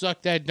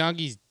suck that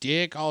donkey's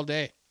dick all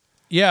day.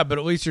 Yeah, but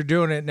at least you're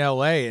doing it in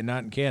L.A. and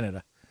not in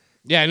Canada.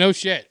 Yeah, no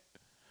shit.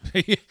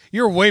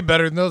 You're way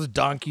better than those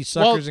donkey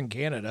suckers in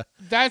Canada.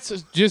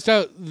 That's just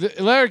out.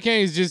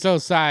 Letterkenny is just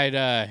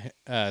outside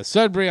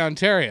Sudbury,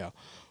 Ontario.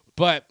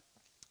 But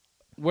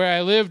where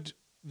I lived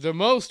the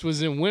most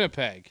was in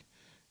Winnipeg,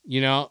 you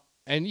know?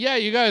 And yeah,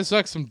 you got to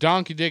suck some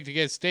donkey dick to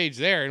get stage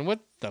there. And what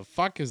the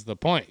fuck is the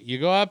point? You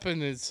go up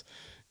and it's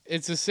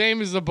the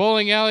same as the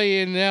bowling alley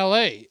in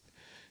L.A.,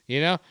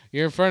 you know?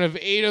 You're in front of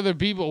 8 other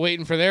people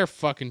waiting for their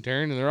fucking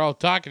turn, and they're all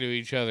talking to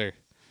each other.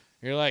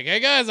 You're like, hey,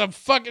 guys, I'm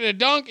fucking a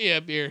donkey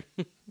up here.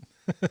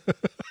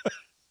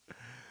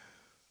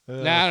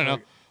 Nah, I don't know.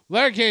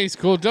 Letterkenny's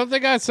cool. Don't they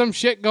got some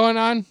shit going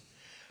on?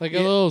 Like a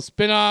little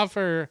spin-off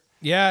or...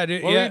 Yeah,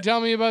 dude. What were you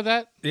telling me about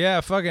that?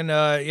 Yeah, fucking,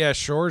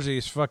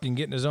 Shoresy's fucking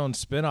getting his own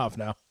spinoff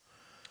now.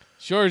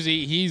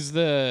 Shorzy, he's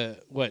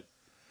the, what?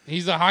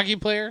 He's the hockey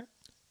player?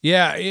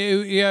 Yeah,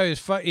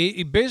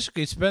 he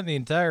basically spent the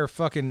entire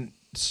fucking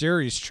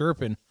series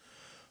chirping.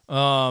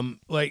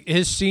 Like,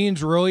 his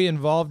scenes really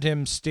involved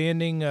him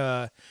standing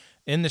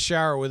in the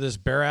shower with his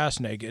bare ass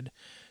naked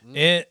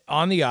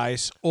on the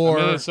ice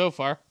or so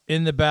far.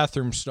 in the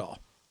bathroom stall.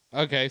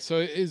 Okay,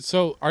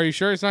 so are you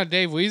sure it's not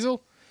Dave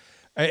Weasel?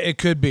 It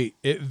could be.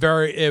 It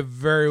very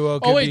well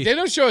could be. Oh, wait, they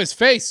don't show his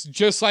face,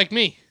 just like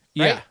me.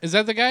 Right? Yeah. Is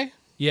that the guy?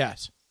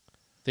 Yes.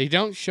 They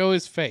don't show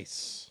his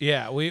face.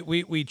 Yeah,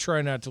 we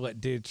try not to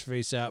let Dave's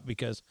face out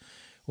because,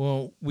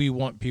 well, we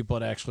want people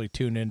to actually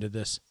tune into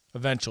this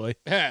eventually.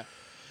 Yeah.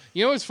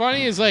 You know what's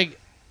funny is like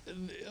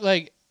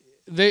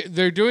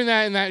they're doing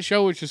that in that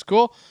show, which is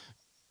cool.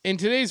 In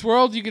today's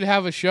world, you could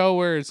have a show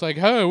where it's like,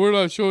 hey, we're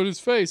not showing his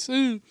face.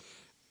 And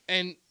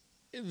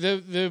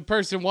the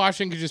person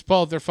watching could just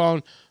pull out their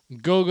phone,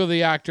 Google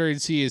the actor,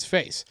 and see his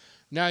face.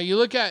 Now, you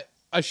look at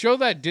a show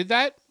that did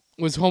that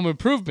was Home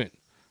Improvement,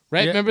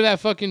 right? Yeah. Remember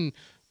that fucking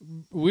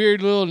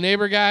weird little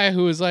neighbor guy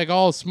who was like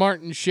all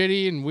smart and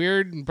shitty and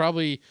weird and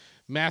probably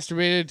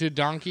masturbated to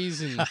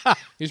donkeys and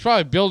he's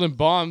probably building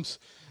bombs.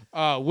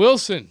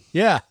 Wilson,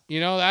 Yeah. you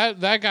know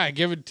that guy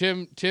giving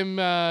Tim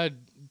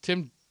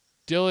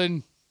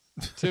Dillon,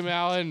 Tim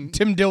Allen,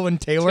 Tim Dillon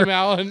Taylor. Tim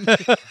Allen,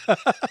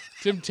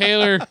 Tim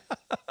Taylor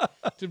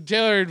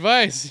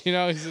advice. You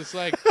know, he's just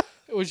like,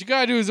 what you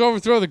gotta do is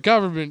overthrow the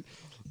government,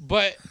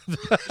 but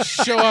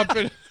show up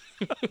in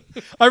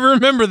I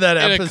remember that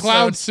episode. a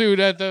clown suit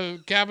at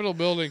the Capitol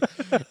building.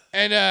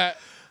 And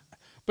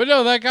but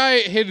no, that guy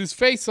hid his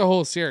face the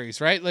whole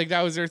series, right? Like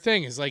that was their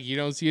thing. Is like you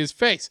don't see his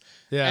face.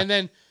 Yeah. And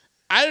then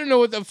I don't know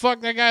what the fuck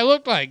that guy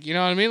looked like. You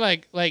know what I mean?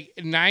 Like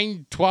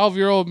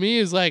 12-year-old me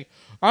is like,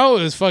 I don't know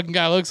what this fucking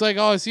guy looks like.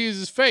 All I see is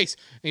his face.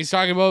 And he's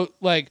talking about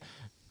like,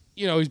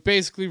 you know, he's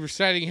basically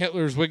reciting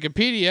Hitler's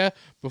Wikipedia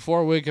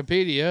before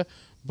Wikipedia,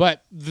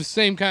 but the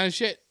same kind of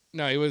shit.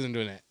 No, he wasn't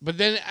doing that. But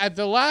then at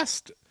the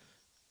last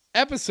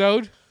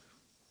episode,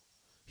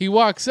 he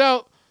walks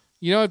out,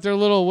 you know, at their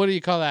little, what do you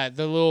call that?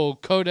 The little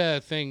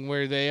coda thing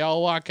where they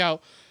all walk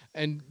out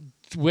and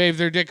wave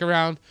their dick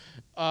around.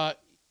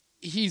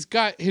 He's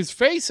got his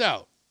face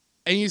out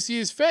and you see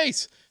his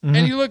face and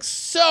he looks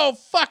so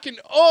fucking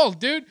old,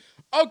 dude.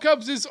 Out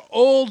comes this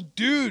old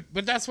dude,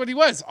 but that's what he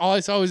was. All I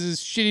saw was his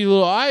shitty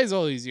little eyes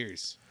all these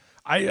years.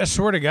 I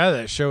swear to God,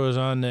 that show was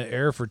on the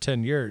air for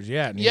 10 years.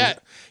 Yeah. And Yeah.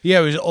 He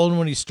was old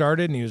when he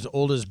started, and he was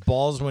old as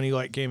balls when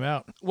he came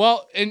out.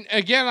 Well, and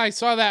again, I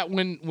saw that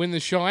when the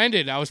show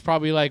ended. I was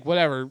probably like,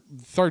 whatever,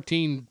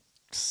 13,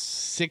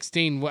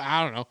 16,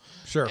 I don't know.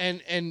 Sure.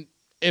 And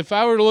if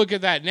I were to look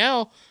at that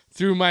now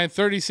through my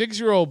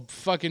 36-year-old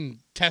fucking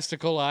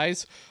testicle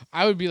eyes,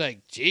 I would be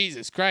like,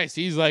 Jesus Christ,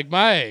 he's like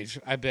my age,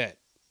 I bet.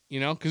 You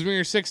know, because when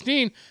you're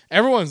 16,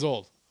 everyone's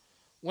old.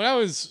 When I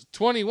was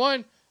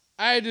 21,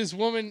 I had this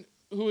woman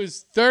who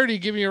was 30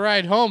 give me a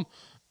ride home.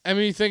 I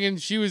mean, thinking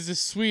she was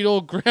this sweet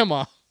old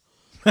grandma.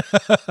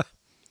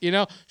 You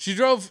know, she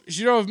drove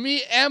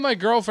me and my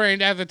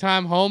girlfriend at the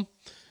time home,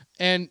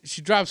 and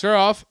she drops her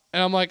off,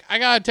 and I'm like, I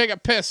gotta take a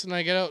piss, and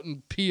I get out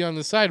and pee on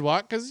the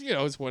sidewalk because you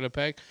know it's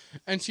Winnipeg,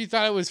 and she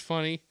thought it was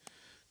funny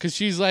because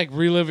she's like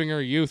reliving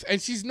her youth,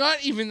 and she's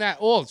not even that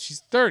old.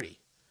 She's 30.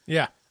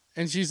 Yeah.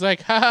 And she's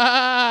like, ha,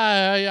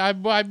 ha,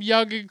 ha, I'm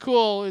young and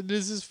cool, and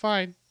this is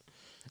fine.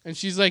 And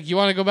she's like, you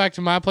want to go back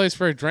to my place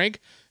for a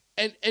drink?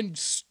 And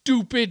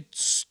stupid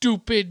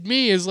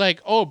me is like,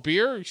 oh,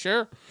 beer?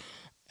 Sure.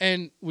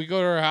 And we go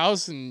to her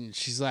house, and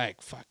she's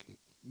like, fucking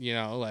you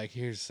know, like,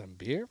 here's some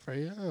beer for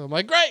you. I'm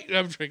like, great. And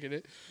I'm drinking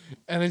it.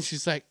 And then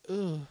she's like,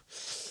 ugh,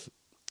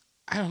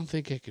 I don't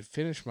think I could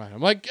finish mine.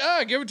 I'm like,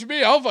 give it to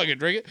me. I'll fucking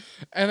drink it.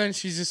 And then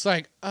she's just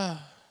like, do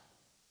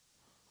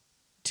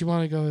you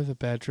want to go to the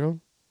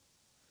bedroom?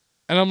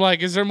 And I'm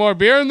like, is there more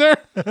beer in there?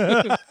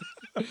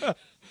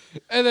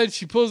 And then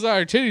she pulls out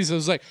her titties. I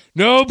was like,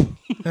 nope.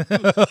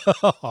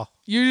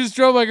 You just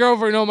drove my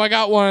girlfriend home. I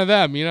got one of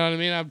them. You know what I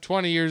mean? I'm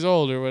 20 years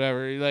old or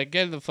whatever. You're like,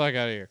 get the fuck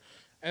out of here.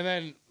 And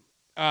then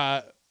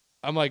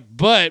I'm like,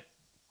 but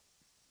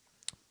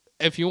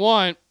if you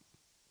want,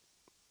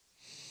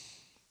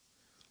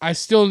 I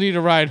still need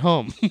a ride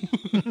home.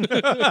 And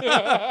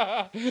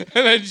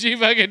then she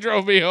fucking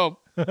drove me home.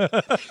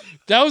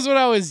 That was when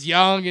I was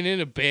young and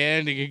in a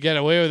band and could get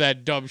away with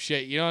that dumb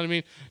shit. You know what I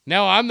mean?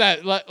 Now I'm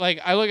that,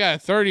 like, I look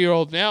at a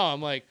 30-year-old now.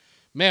 I'm like,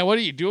 man, what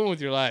are you doing with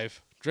your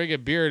life?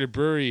 Drinking beer at a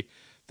brewery.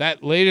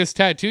 That latest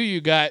tattoo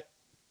you got,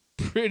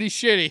 pretty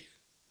shitty.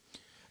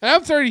 And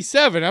I'm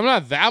 37. I'm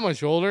not that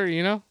much older,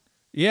 you know?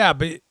 Yeah,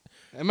 but...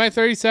 Am I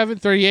 37?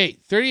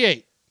 38.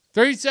 38.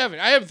 37.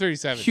 I am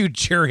 37. You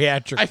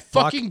geriatric I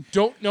fuck. fucking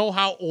don't know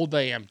how old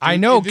I am. Dude. I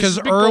know, This has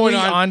because been early going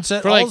on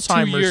onset for like 2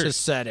 Alzheimer's years. has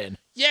set in.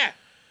 Yeah.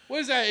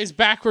 What is that? It's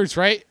backwards,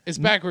 right? It's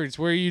backwards,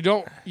 where you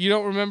don't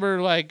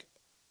remember like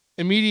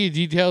immediate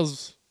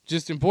details,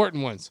 just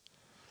important ones.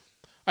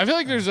 I feel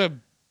like there's a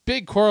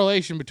big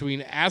correlation between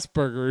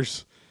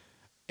Asperger's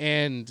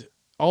and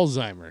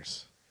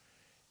Alzheimer's.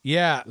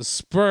 Yeah, The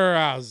spur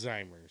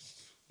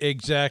Alzheimer's.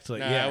 exactly.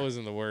 Nah, yeah. that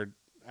wasn't the word.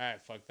 I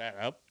fucked that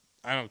up.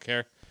 I don't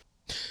care.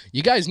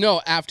 You guys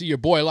know after your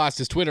boy lost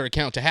his Twitter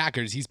account to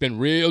hackers, he's been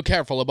real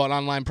careful about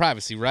online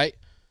privacy, right?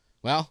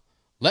 Well,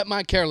 let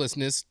my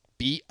carelessness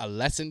be a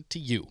lesson to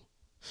you.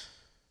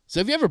 So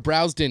have you ever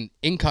browsed in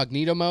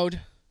incognito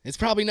mode? It's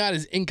probably not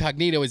as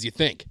incognito as you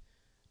think.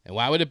 And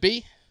why would it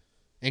be?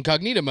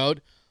 Incognito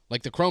mode,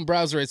 like the Chrome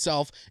browser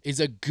itself, is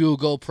a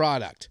Google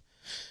product.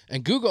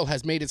 And Google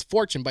has made its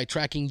fortune by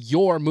tracking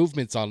your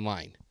movements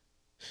online.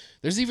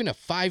 There's even a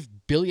 $5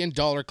 billion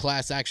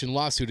class action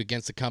lawsuit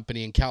against the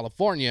company in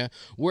California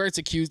where it's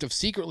accused of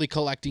secretly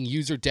collecting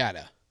user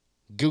data.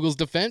 Google's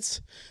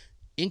defense?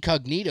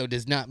 Incognito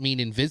does not mean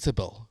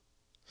invisible.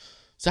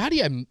 So how do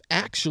you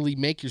actually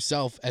make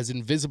yourself as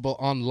invisible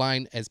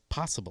online as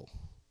possible?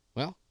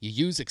 Well, you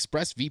use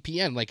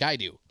ExpressVPN like I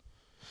do.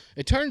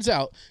 It turns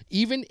out,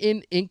 even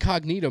in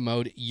incognito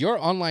mode, your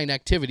online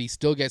activity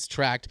still gets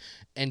tracked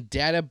and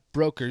data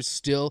brokers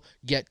still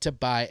get to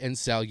buy and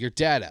sell your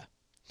data.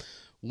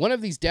 One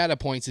of these data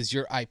points is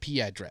your IP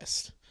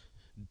address.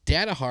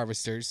 Data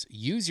harvesters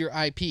use your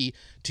IP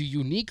to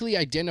uniquely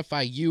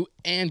identify you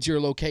and your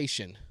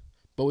location.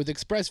 But with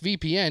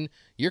ExpressVPN,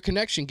 your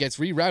connection gets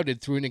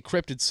rerouted through an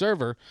encrypted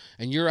server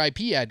and your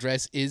IP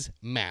address is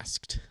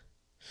masked.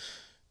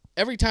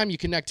 Every time you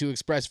connect to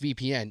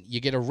ExpressVPN, you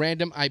get a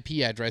random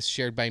IP address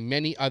shared by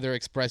many other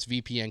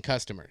ExpressVPN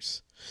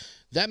customers.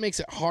 That makes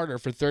it harder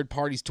for third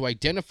parties to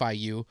identify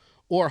you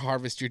or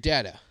harvest your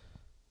data.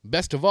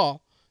 Best of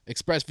all,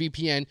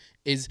 ExpressVPN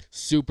is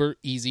super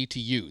easy to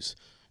use.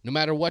 No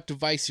matter what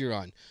device you're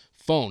on,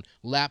 phone,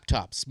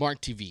 laptop,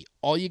 smart TV,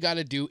 all you got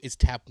to do is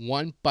tap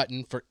one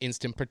button for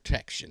instant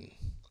protection.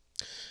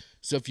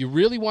 So if you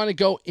really want to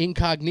go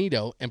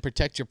incognito and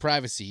protect your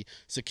privacy,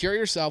 secure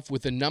yourself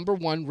with the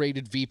 #1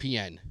 rated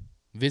VPN.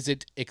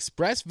 Visit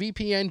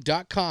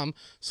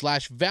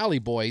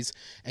expressvpn.com/valleyboys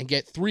and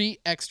get 3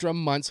 extra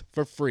months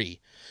for free.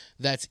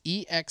 That's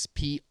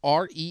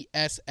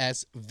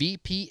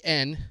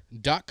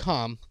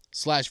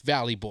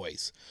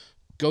expressvpn.com/valleyboys.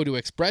 Go to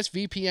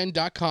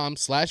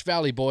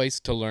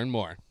expressvpn.com/valleyboys to learn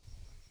more.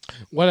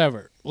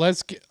 Whatever.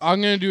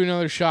 I'm going to do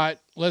another shot.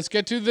 Let's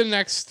get to the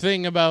next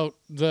thing about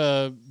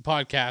the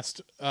podcast.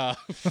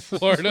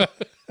 Florida.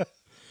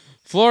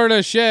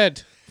 Florida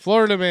shit.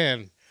 Florida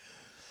man.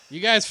 You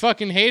guys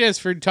fucking hate us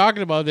for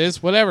talking about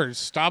this. Whatever.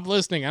 Stop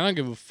listening. I don't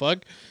give a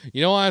fuck.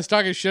 You don't want us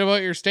talking shit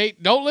about your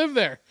state? Don't live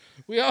there.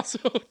 We also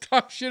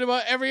talk shit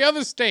about every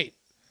other state.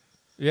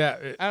 Yeah.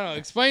 I don't know.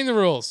 Explain the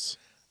rules.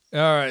 All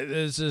right.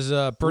 This is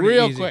pretty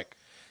Real easy. quick.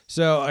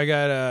 So I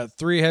got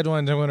 3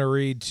 headlines I want to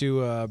read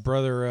to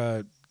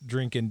brother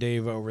Drinking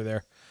Dave over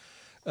there.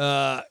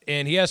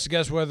 And he has to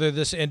guess whether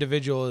this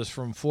individual is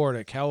from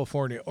Florida,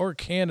 California, or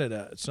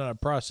Canada. It's not a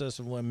process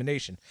of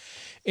elimination.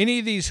 Any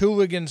of these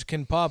hooligans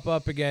can pop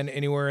up again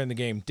anywhere in the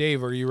game.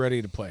 Dave, are you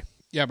ready to play?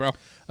 Yeah, bro.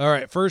 All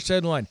right, first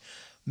headline.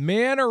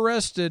 Man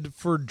arrested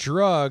for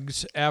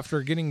drugs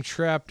after getting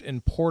trapped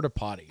in porta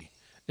potty.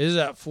 Is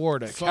that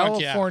Florida, Fuck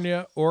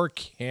California, or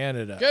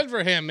Canada? Good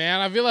for him, man.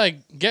 I feel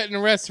like getting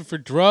arrested for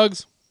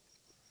drugs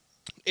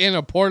in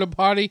a porta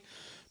potty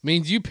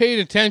means you paid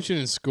attention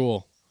in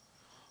school.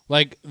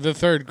 Like the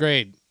 3rd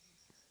grade.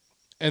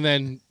 And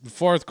then the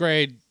 4th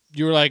grade,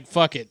 you were like,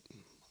 fuck it.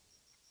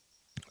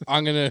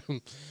 I'm going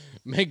to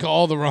make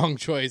all the wrong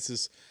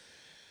choices.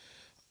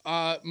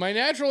 My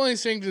natural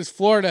instinct is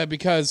Florida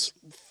because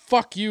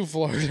fuck you,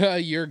 Florida.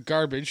 You're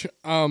garbage.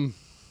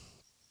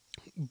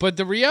 But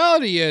the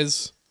reality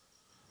is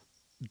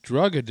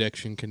drug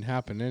addiction can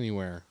happen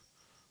anywhere.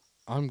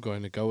 I'm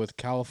going to go with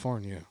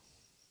California.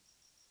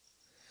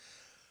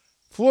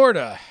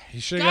 Florida.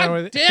 You should have gone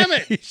God with damn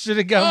it. You should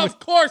have gone with Of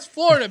course,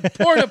 Florida,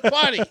 porta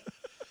potty.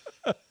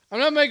 I'm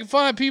not making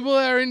fun of people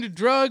that are into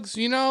drugs,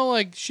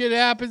 like shit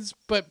happens,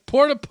 but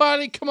porta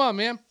potty, come on,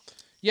 man.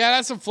 Yeah,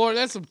 that's some Florida,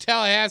 that's some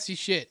Tallahassee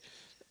shit.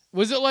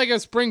 Was it like a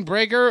spring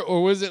breaker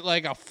or was it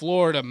like a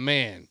Florida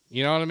man?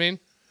 You know what I mean?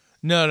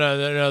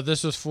 No.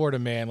 This was Florida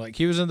man. Like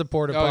he was in the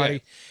porta potty.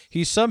 Okay.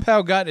 He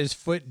somehow got his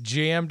foot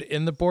jammed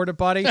in the porta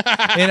potty,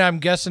 and I'm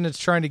guessing it's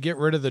trying to get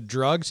rid of the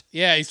drugs.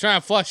 Yeah, he's trying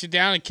to flush it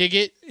down and kick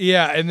it.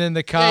 Yeah, and then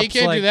the Yeah, cops you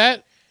can't do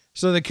that.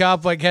 So the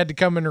cop had to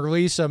come and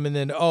release him, and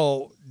then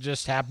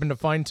just happened to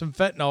find some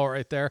fentanyl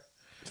right there.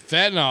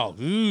 Fentanyl.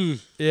 Ooh.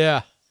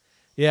 Yeah.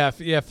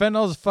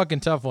 Fentanyl's a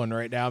fucking tough one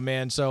right now,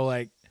 man.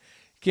 So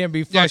can't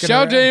be fucking. Yeah, shout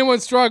out to around. anyone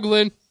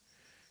struggling.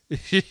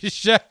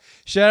 Shout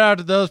out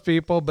to those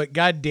people, but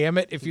god damn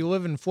it, if you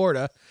live in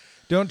Florida,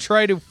 don't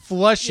try to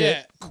flush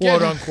it,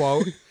 quote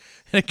unquote.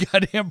 In a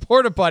goddamn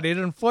porta potty. It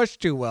doesn't flush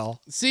too well.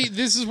 See,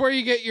 this is where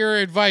you get your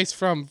advice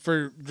from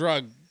for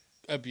drug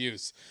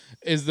abuse,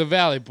 is the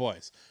Valley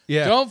Boys.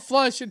 Yeah. Don't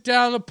flush it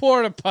down the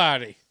porta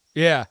potty.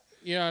 Yeah.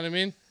 You know what I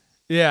mean?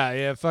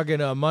 Yeah.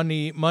 Fucking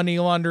money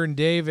laundering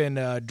Dave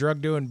and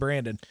drug doing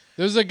Brandon.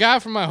 There's a guy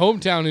from my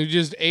hometown who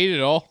just ate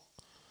it all.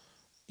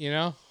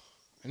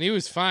 And he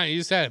was fine. He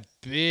just had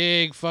a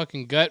big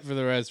fucking gut for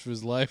the rest of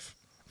his life.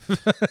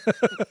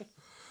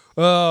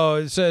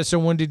 Oh, so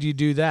when did you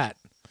do that?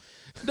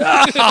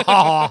 All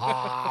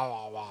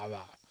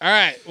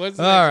right. What's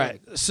the All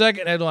next right.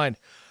 Second headline.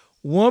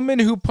 Woman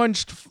who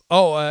punched.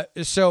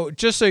 So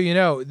just so you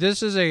know,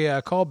 this is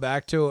a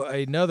callback to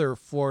another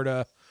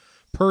Florida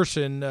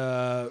person,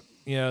 that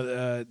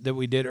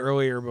we did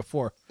earlier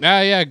before. one?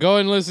 Yeah. Go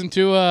and listen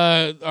to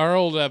our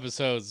old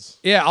episodes.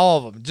 Yeah,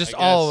 all of them. Just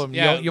all of them.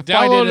 Yeah, You'll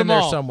find download it in them there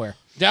all. somewhere.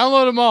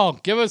 Download them all.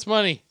 Give us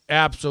money.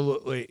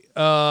 Absolutely.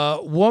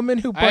 Woman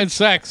who I had punched.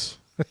 sex.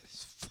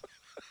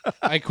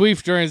 I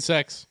queef during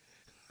sex.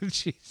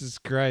 Jesus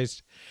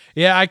Christ.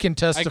 Yeah, I can I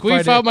testify.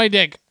 queef out my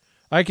dick.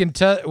 I can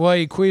well,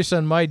 he queefs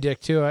on my dick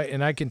too,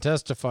 and I can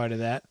testify to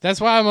that. That's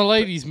why I'm a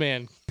ladies'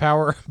 man.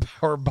 Power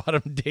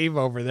bottom Dave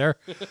over there.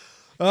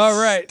 All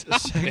right.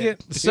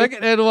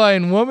 Second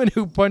headline: Woman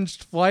who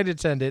punched flight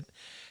attendant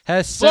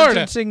has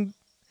Florida.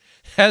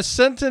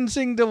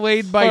 sentencing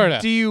delayed by Florida.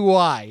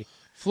 DUI.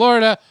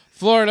 Florida.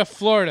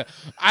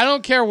 I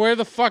don't care where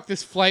the fuck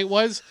this flight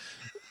was.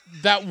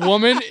 That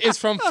woman is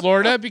from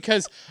Florida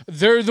because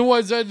they're the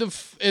ones in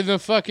the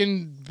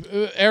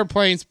fucking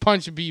airplanes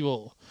punching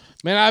people.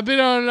 Man, I've been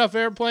on enough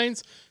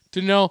airplanes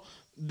to know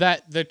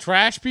that the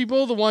trash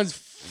people, the ones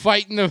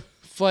fighting the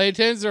flight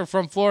attendants, are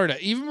from Florida.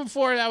 Even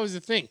before that was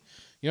a thing.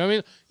 You know what I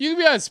mean? You can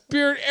be on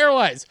Spirit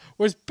Airlines,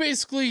 where it's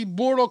basically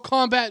Mortal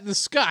Kombat in the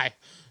sky.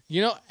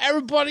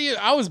 Everybody,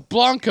 I was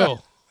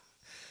Blanco.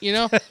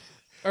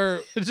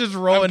 Or Just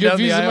I'm rolling down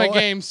the confusing my aisle.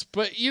 games,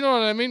 but you know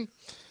what I mean.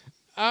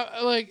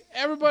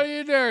 Everybody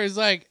in there is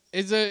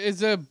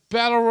it's a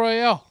battle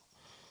royale,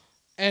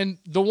 and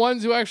the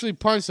ones who actually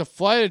punch the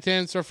flight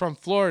attendants are from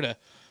Florida.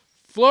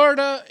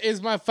 Florida is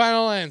my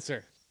final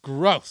answer.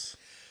 Gross.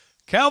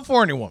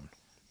 California woman.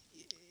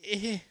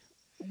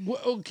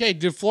 Okay,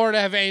 did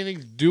Florida have anything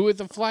to do with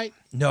the flight?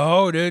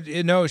 No,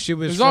 dude. No, she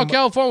was. It was all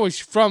California. Was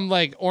she from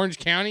Orange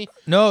County?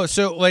 No,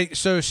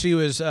 so she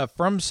was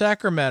from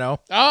Sacramento,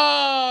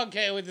 Oh,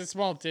 okay, with the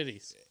small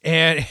titties.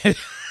 and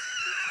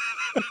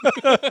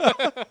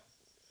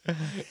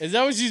Is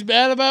that what she's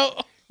mad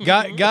about?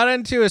 got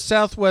into a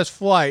Southwest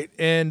flight,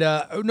 and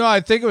no,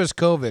 I think it was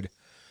COVID.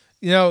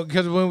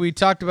 Because when we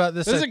talked about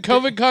this, Doesn't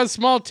COVID cause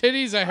small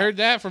titties? I heard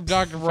that from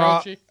Dr.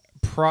 Fauci.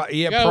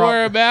 You gotta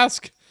wear a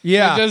mask.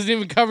 Yeah. It doesn't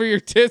even cover your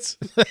tits.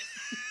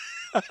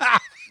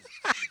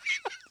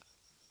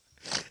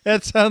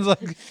 That sounds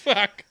like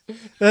Fuck.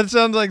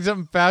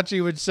 something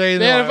Fauci would say.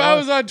 Man, if I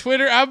was on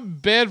Twitter, I'm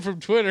banned from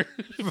Twitter.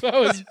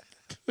 I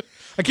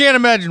can't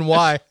imagine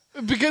why.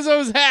 Because I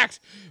was hacked.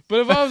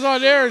 But if I was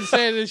on there and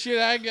saying this shit,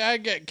 I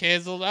get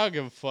canceled. I don't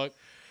give a fuck.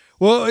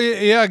 Well,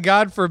 yeah,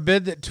 God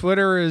forbid that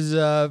Twitter is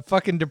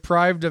fucking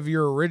deprived of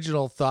your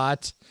original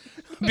thoughts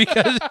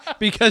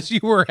because you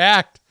were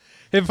hacked.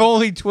 If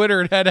only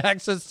Twitter had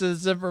access to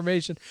this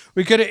information,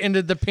 we could have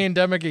ended the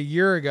pandemic a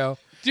year ago.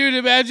 Dude,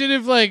 imagine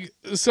if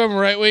some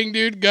right-wing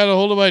dude got a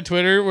hold of my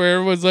Twitter where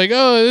everyone's like,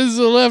 oh, this is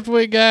a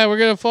left-wing guy. We're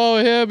going to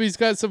follow him. He's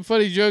got some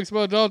funny jokes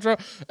about Donald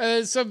Trump. And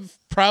then some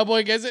Proud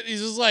Boy gets it.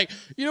 He's just like,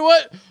 you know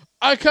what?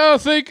 I kind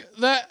of think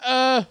that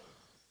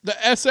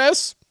the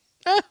SS,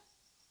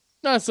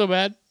 not so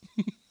bad.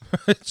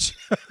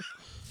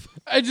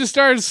 I just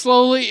started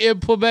slowly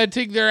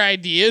implementing their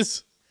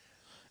ideas.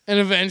 And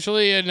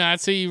eventually a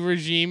Nazi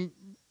regime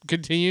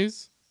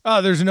continues.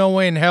 Oh, there's no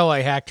way in hell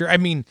I hacked her. I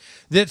mean,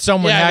 that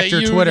someone hacked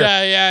her Twitter.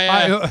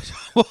 Yeah.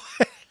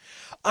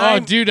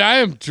 Dude, I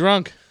am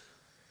drunk.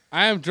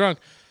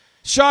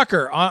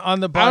 Shocker on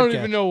the podcast. I don't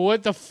even know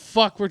what the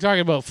fuck we're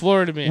talking about.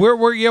 Florida man.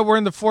 We're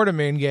in the Florida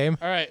man game.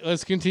 All right,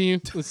 let's continue.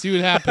 Let's see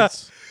what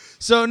happens.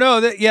 So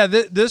no,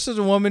 this is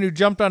a woman who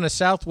jumped on a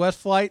Southwest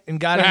flight and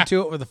got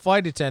into it with a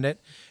flight attendant,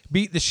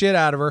 beat the shit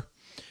out of her,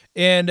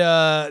 And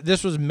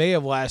this was May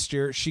of last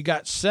year. She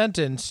got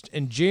sentenced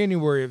in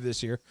January of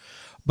this year,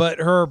 but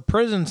her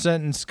prison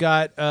sentence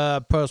got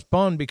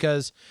postponed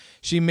because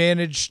she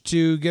managed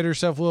to get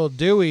herself a little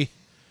Dewey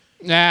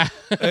Nah.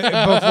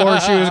 before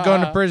she was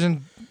going to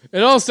prison.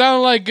 It all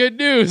sounded like good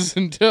news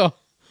until.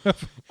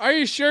 Are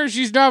you sure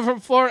she's not from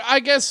Florida? I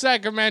guess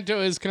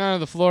Sacramento is kind of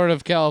the Florida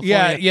of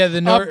California. Yeah,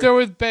 the up there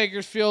with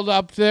Bakersfield,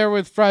 up there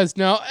with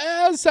Fresno,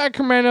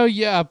 Sacramento,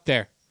 yeah, up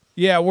there.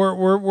 Yeah,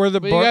 we're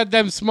the. But you got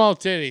them small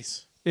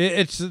titties.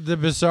 It's the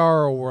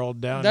bizarro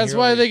world down here. That's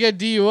why they get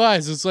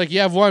DUIs. It's like you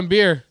have one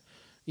beer,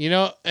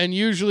 and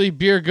usually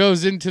beer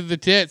goes into the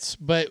tits.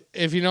 But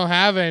if you don't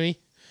have any,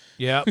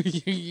 yeah,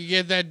 you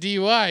get that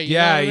DUI. You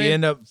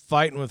end up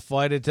fighting with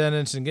flight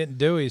attendants and getting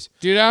Deweys.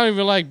 Dude, I don't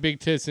even like big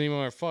tits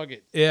anymore. Fuck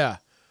it. Yeah.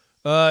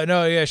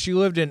 No, yeah, she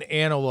lived in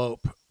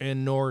Antelope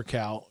in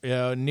NorCal,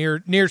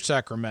 near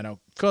Sacramento.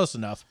 Close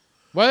enough.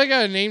 Why they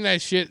gotta name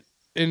that shit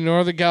in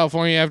Northern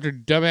California after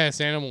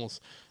dumbass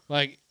animals?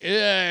 Like,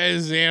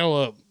 it's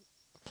antelope.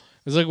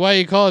 It's like, why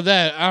you call it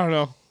that? I don't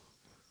know.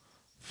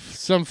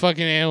 Some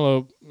fucking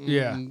antelope.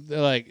 Yeah.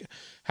 Like,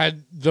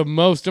 had the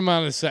most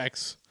amount of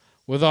sex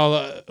with all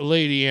the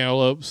lady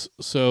antelopes,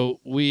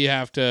 so we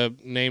have to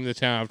name the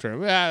town after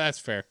him. That's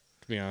fair,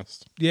 to be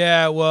honest.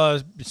 Yeah,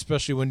 well,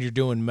 especially when you're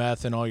doing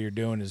meth and all you're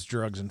doing is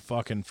drugs and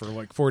fucking for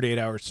like 48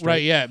 hours straight.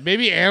 Right, yeah.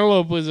 Maybe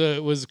antelope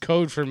was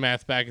code for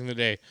meth back in the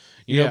day.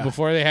 You know,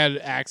 before they had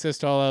access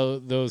to all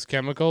those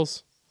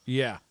chemicals.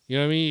 Yeah. You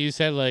know what I mean? You just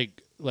had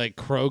like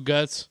crow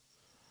guts.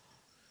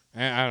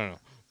 I don't know.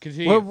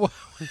 Continue. What?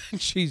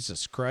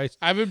 Jesus Christ.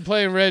 I've been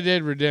playing Red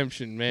Dead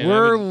Redemption, man.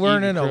 We're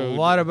learning a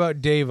lot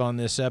about Dave on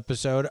this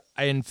episode.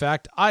 In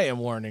fact, I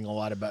am learning a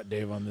lot about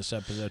Dave on this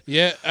episode.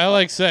 Yeah, I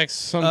like sex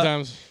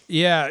sometimes.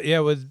 Yeah,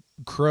 with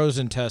crow's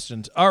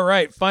intestines. All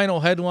right,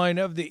 final headline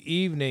of the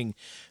evening.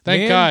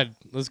 Thank God.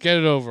 Let's get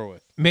it over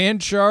with. Man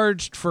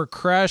charged for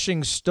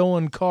crashing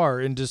stolen car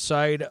into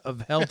side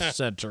of health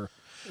center.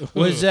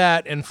 Was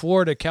that in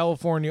Florida,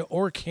 California,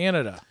 or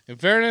Canada? In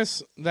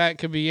fairness, that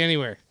could be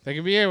anywhere. That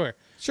could be anywhere.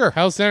 Sure.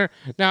 Health center.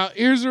 Now,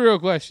 here's the real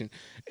question.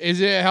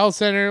 Is it a health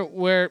center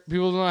where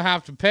people don't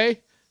have to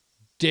pay?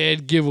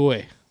 Dead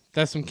giveaway.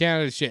 That's some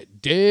Canada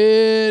shit.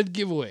 Dead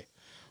giveaway.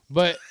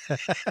 But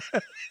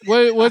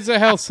what's a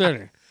health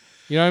center?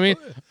 You know what I mean?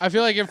 I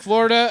feel like in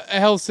Florida, a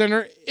health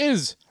center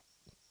is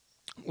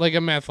like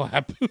a meth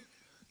lab.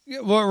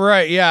 Well,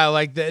 right, yeah.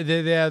 Like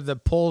they have the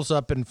poles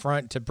up in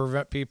front to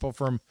prevent people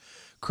from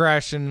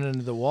crashing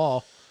into the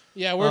wall.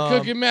 Yeah, we're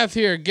cooking meth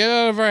here. Get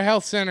out of our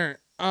health center.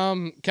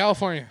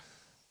 California.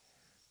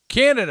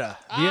 Canada.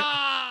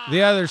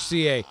 The other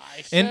CA.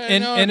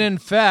 And in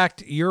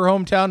fact, your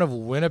hometown of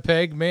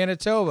Winnipeg,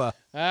 Manitoba.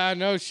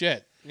 No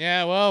shit.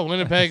 Yeah, well,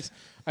 Winnipeg's...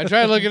 I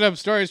tried looking up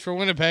stories for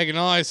Winnipeg, and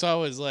all I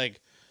saw was,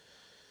 like,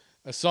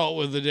 assault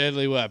with a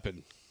deadly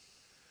weapon.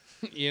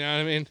 You know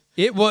what I mean?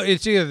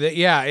 It's either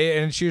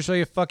and it's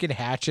usually a fucking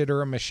hatchet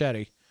or a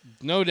machete.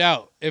 No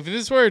doubt. If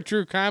this were a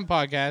true crime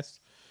podcast,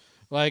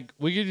 like,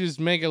 we could just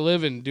make a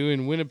living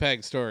doing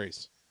Winnipeg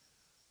stories.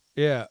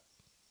 Yeah.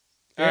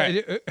 All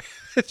right.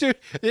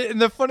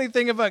 And the funny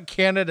thing about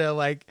Canada,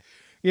 like,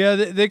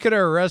 they could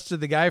have arrested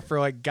the guy for,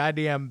 like,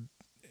 goddamn,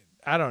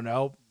 I don't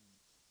know,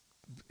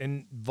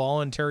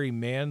 involuntary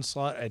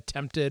manslaughter,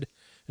 attempted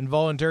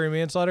involuntary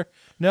manslaughter.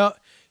 No,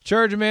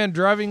 charge a man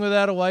driving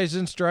without a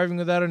license, driving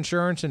without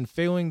insurance, and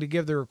failing to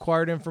give the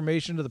required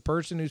information to the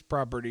person whose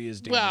property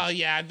is damaged. Well,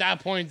 yeah, at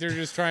that point, they're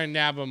just trying to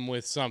nab him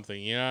with something.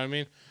 You know what I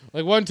mean?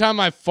 Like, one time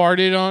I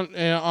farted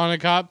on a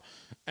cop,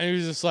 and he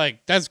was just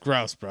like, that's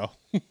gross, bro.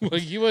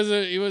 Like, he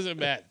wasn't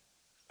bad.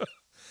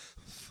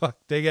 Fuck,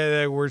 they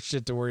got worse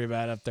shit to worry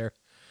about up there.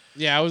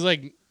 Yeah, I was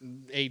like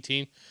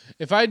 18.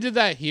 If I did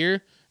that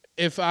here,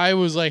 if I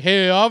was like,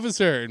 hey,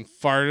 officer, and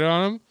farted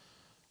on him,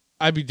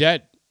 I'd be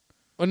dead.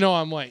 Oh, no,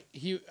 I'm white.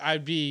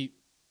 I'd be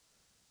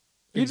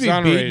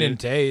exonerated. You'd be beaten and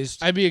tased.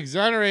 I'd be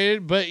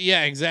exonerated, but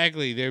yeah,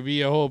 exactly. There'd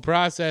be a whole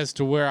process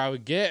to where I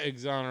would get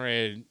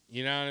exonerated.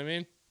 You know what I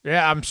mean?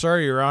 Yeah, I'm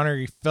sorry, Your Honor.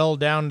 He fell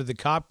down to the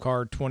cop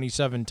car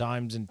 27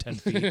 times in 10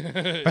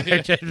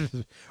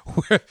 feet.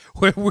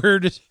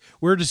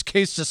 Weirdest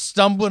case of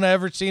stumbling I've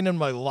ever seen in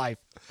my life.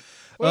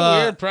 What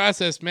a weird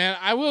process, man.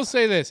 I will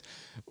say this: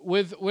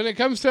 when it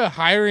comes to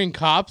hiring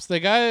cops, they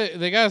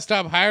gotta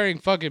stop hiring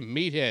fucking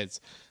meatheads.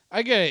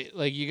 I get it,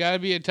 like, you gotta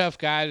be a tough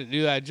guy to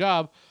do that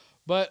job,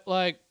 but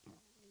like,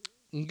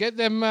 get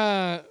them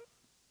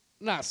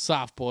not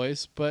soft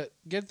boys, but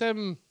get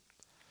them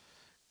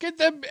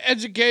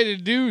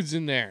educated dudes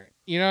in there.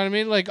 You know what I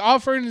mean? Like,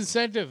 offer an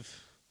incentive,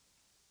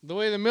 the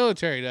way the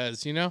military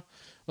does. You know,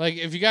 like,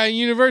 if you got a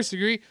university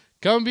degree,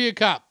 come be a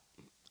cop,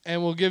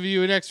 and we'll give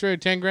you an extra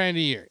 $10,000 a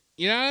year.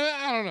 You know,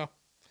 I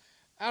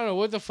don't know.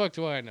 What the fuck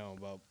do I know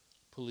about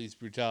police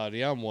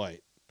brutality? I'm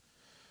white.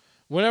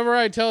 Whenever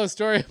I tell a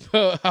story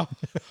about how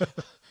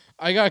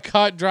I got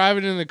caught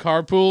driving in the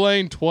carpool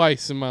lane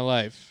twice in my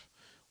life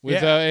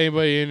without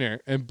anybody in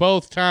there, and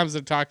both times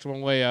I talked my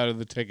way out of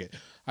the ticket.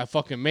 I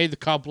fucking made the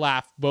cop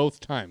laugh both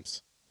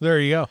times.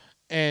 There you go.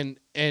 and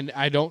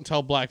I don't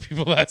tell black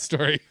people that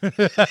story.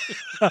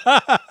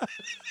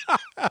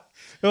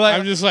 Like,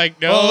 I'm just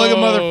like, no. oh, look at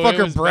it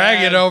motherfucker was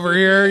bragging bad. over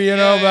here,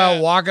 Yeah,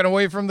 about walking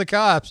away from the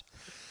cops.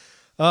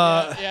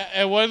 Yeah,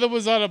 and one of them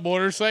was on a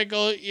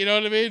motorcycle. You know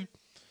what I mean?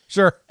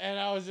 Sure. And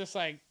I was just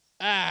like,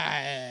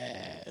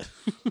 ah.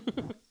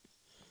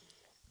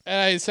 And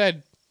I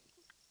said,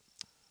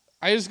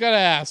 I just gotta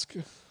ask,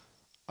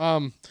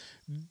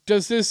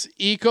 does this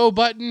eco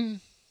button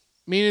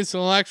mean it's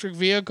an electric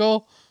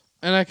vehicle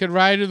and I could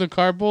ride in the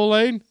carpool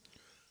lane?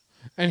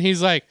 And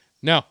he's like,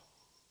 no.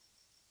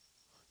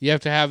 You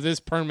have to have this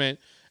permit.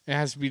 It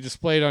has to be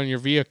displayed on your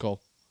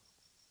vehicle.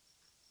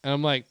 And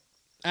I'm like,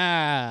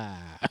 ah.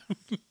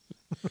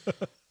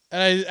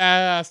 And I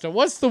asked him,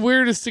 what's the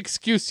weirdest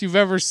excuse you've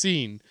ever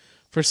seen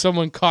for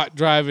someone caught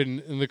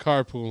driving in the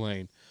carpool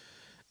lane?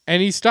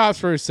 And he stops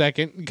for a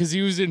second because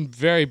he was in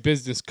very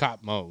business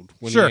cop mode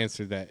when Sure. he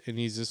answered that. And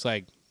he's just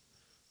like,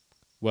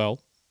 well,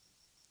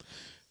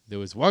 there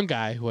was one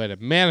guy who had a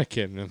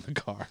mannequin in the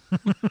car.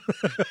 I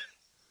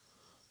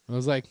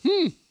was like,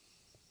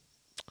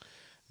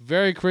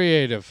 very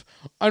creative.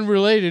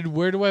 Unrelated,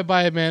 where do I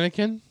buy a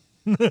mannequin?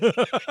 He's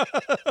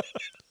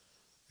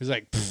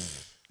like,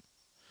 pfft.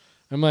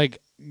 I'm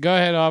like, go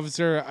ahead,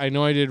 officer. I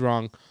know I did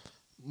wrong.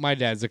 My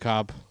dad's a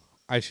cop.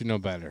 I should know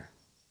better.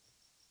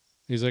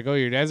 He's like, oh,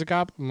 your dad's a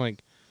cop? I'm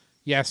like,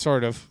 yeah,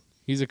 sort of.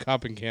 He's a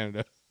cop in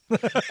Canada.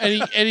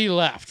 and he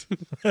left.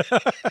 And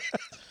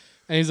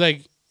he's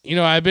like,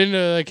 I've been to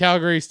the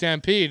Calgary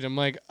Stampede. I'm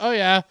like, oh,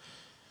 yeah.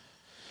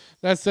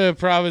 That's the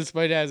province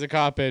my dad's a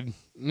cop in.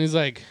 And he's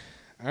like,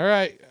 all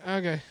right,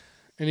 okay.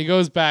 And he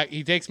goes back.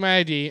 He takes my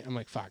ID. I'm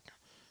like, fuck.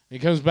 And he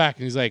comes back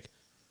and he's like,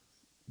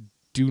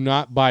 do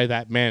not buy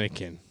that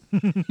mannequin.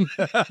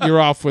 You're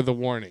off with a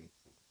warning.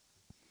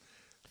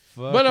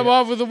 Fuck But I'm it.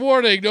 off with a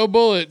warning. No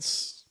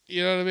bullets.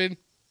 You know what I mean?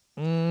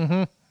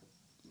 Mm-hmm.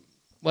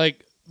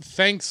 Like,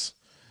 thanks,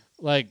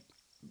 like,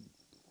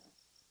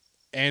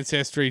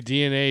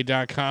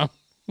 AncestryDNA.com.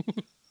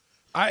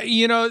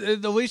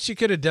 The least you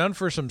could have done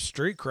for some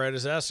street cred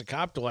is ask the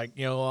cop to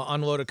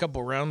unload a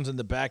couple rounds in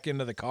the back end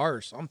of the car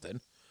or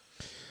something.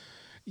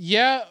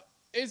 Yeah,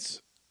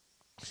 it's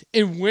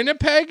in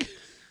Winnipeg.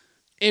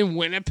 In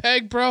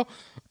Winnipeg, bro,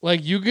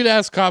 like you could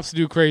ask cops to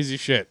do crazy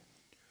shit.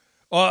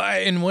 Well,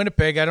 in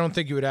Winnipeg, I don't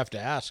think you would have to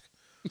ask.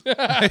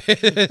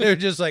 They're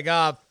just like,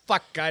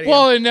 fuck, God.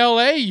 Well, in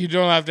LA, you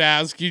don't have to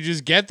ask. You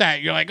just get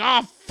that. You're like,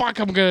 oh, fuck,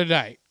 I'm going to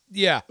die.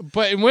 Yeah.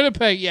 But in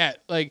Winnipeg, yeah,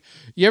 like,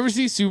 you ever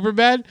see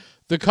Superbad?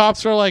 The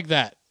cops are like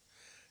that.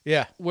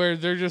 Yeah. Where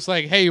they're just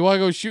like, hey, you want to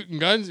go shooting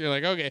guns? You're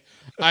like, okay.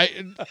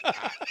 I'm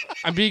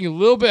being a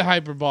little bit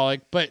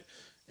hyperbolic, but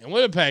in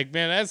Winnipeg,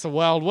 man, that's the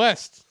Wild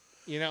West,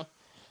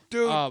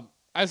 Dude.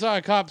 I saw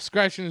a cop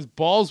scratching his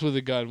balls with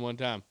a gun one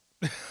time.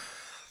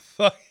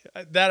 Fuck,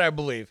 that I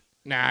believe.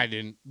 Nah, I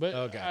didn't. But,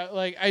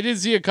 okay. I did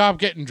see a cop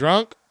getting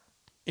drunk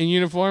in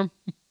uniform.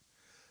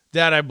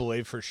 That I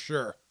believe for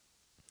sure.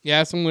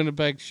 Yeah, some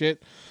Winnipeg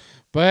shit.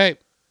 But hey,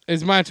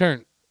 it's my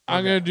turn.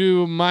 I'm going to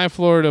do my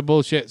Florida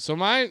bullshit. So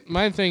my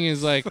thing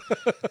is like,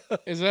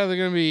 it's either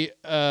going to be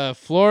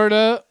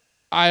Florida,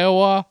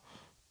 Iowa,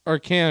 or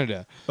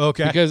Canada.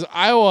 Okay. Because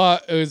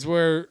Iowa is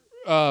where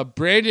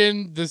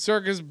Brandon, the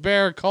Circus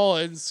Bear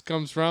Collins,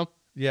 comes from.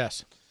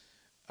 Yes.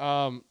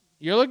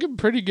 You're looking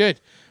pretty good.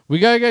 We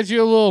got to get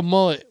you a little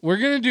mullet. We're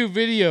going to do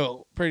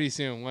video pretty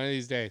soon, one of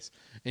these days.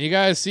 And you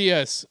got to see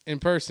us in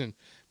person.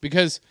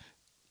 Because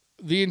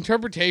the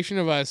interpretation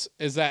of us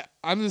is that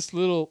I'm this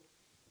little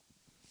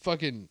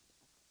fucking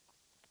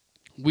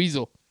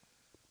weasel.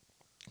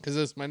 Because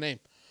that's my name.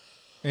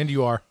 And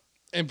you are.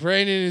 And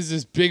Brandon is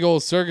this big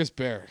old circus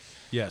bear.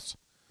 Yes.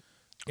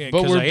 Yeah,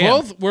 but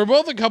we're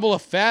both a couple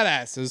of fat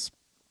asses.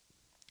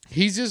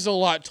 He's just a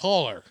lot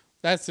taller.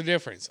 That's the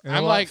difference. And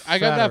I'm like, I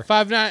got that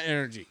 5'9"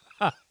 energy.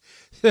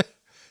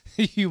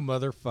 You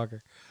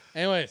motherfucker.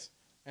 Anyways.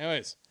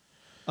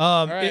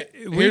 All right.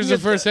 Here's the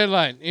first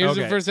headline. Here's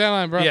the first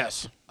headline, bro.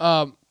 Yes.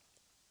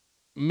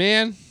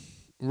 Man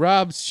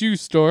robs shoe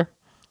store,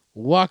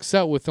 walks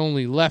out with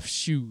only left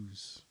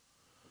shoes.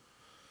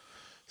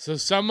 So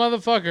some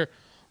motherfucker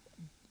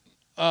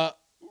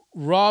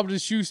robbed a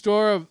shoe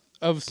store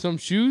of some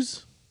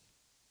shoes.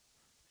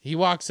 He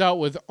walks out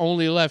with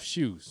only left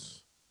shoes.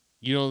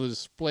 The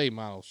display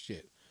model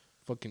shit.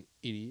 Fucking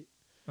idiot.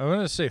 I'm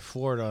gonna say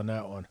Florida on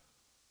that one.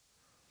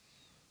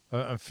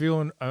 I'm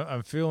feeling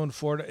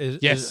Florida.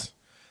 Yes.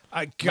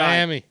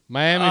 Miami,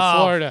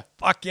 Florida.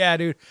 Fuck yeah,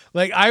 dude.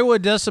 Like Iowa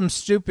does some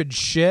stupid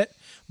shit,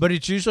 but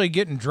it's usually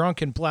getting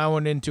drunk and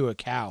plowing into a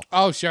cow.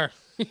 Oh, sure.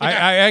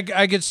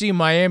 I could see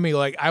Miami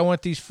like, I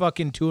want these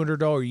fucking $200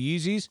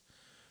 Yeezys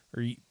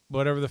or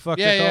whatever the fuck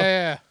they're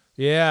called.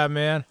 Yeah,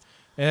 man.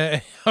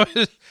 I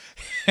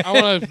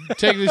want to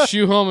take this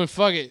shoe home and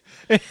fuck it.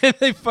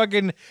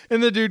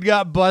 And the dude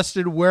got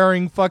busted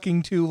wearing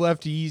fucking 2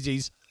 left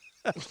Yeezys.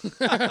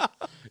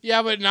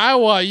 Yeah, but in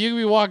Iowa, you can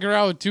be walking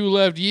around with 2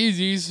 left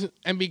Yeezys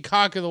and be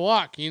cock of the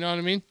walk. You know what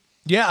I mean?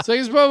 Yeah. It's like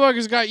this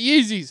motherfucker's got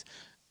Yeezys,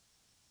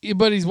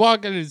 but he's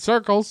walking in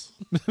circles.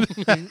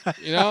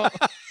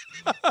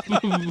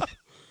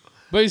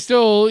 But he's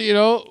still,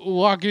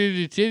 walking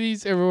into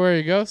titties everywhere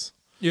he goes.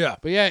 Yeah.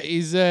 But yeah,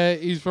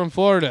 he's from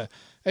Florida.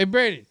 Hey,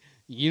 Brandon,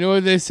 you know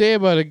what they say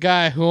about a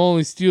guy who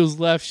only steals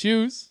left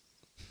shoes?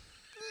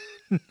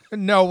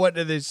 No, what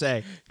did they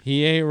say?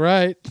 He ain't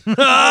right. This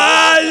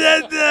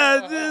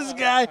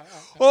guy.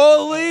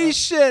 Holy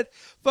shit.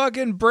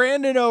 Fucking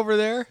Brandon over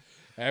there.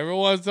 Every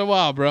once in a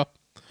while, bro.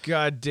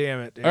 God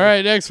damn it. Dude. All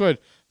right, next one.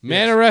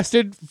 Man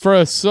arrested for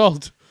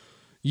assault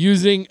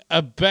using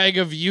a bag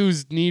of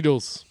used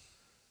needles.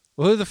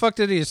 Well, who the fuck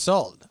did he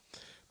assault?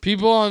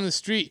 People on the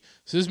street.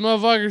 So this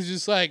motherfucker's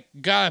just like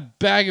got a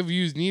bag of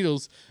used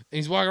needles and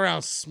he's walking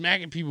around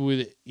smacking people with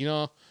it.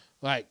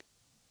 Like,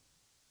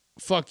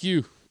 fuck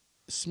you.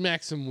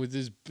 Smacks him with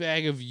this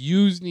bag of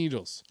used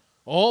needles.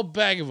 A whole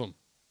bag of them.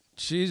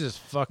 Jesus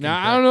fucking Now,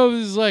 Christ. I don't know if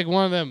this is like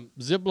one of them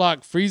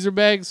Ziploc freezer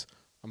bags.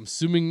 I'm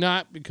assuming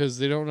not because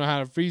they don't know how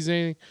to freeze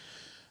anything.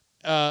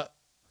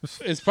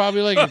 It's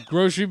probably like a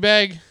grocery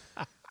bag.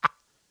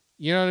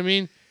 You know what I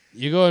mean?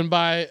 You go and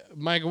buy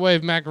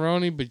microwave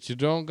macaroni, but you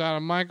don't got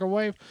a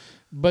microwave,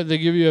 but they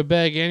give you a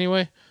bag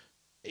anyway.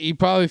 He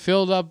probably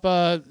filled up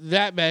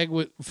that bag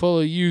full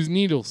of used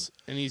needles,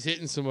 and he's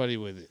hitting somebody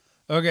with it.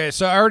 Okay,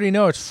 so I already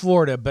know it's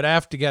Florida, but I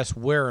have to guess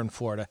where in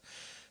Florida.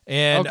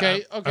 And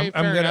Okay,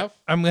 fair enough.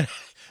 I'm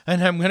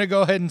gonna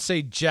go ahead and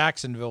say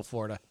Jacksonville,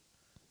 Florida.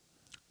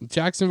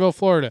 Jacksonville,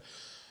 Florida.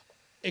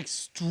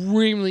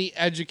 Extremely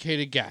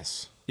educated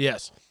guess,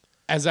 Yes.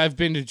 as I've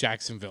been to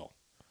Jacksonville.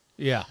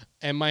 Yeah.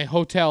 And my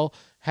hotel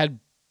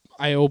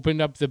I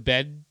opened up the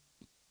bed,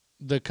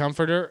 the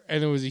comforter,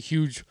 and there was a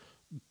huge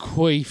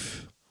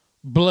blaheef,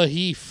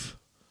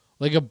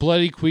 like a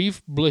bloody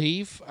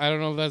blaheef. I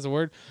don't know if that's a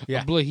word.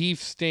 Yeah. A blaheef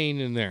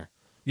stain in there.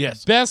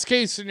 Yes. Best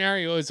case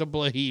scenario is a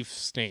blaheef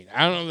stain.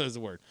 I don't know if that's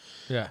a word.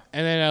 Yeah.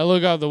 And then I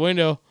look out the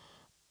window,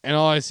 and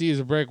all I see is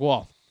a brick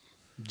wall.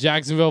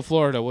 Jacksonville,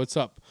 Florida. What's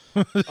up?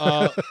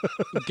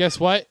 Guess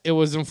what? It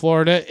was in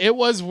Florida. It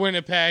was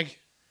Winnipeg.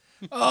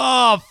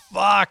 Oh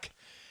fuck.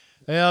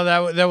 Well,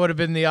 that would have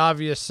been the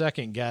obvious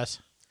second guess.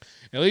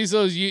 At least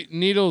those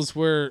needles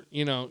were,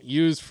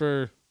 used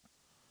for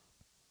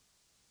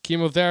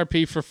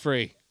chemotherapy for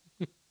free.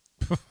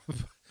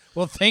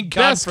 Well, thank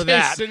God Best for case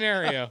that.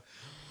 scenario.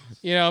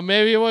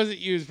 Maybe it wasn't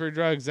used for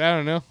drugs. I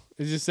don't know.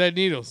 It just said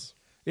needles.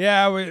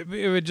 Yeah, it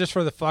would just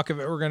for the fuck of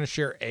it. We're gonna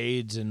share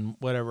AIDS and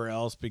whatever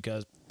else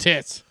because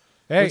Tits.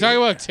 hey, We're talking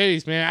about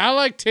titties, man. I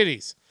like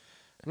titties.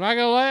 I'm not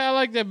gonna lie, I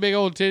like that big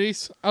old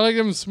titties. I like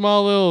them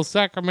small little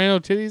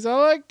Sacramento titties. I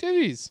like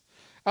titties.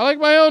 I like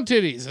my own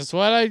titties. That's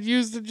what I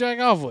use to jack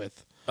off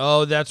with.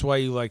 Oh, that's why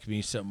you like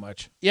me so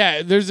much.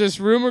 Yeah, there's this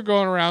rumor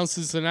going around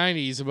since the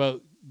 90s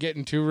about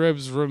getting 2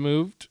 ribs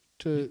removed.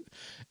 It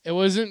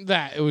wasn't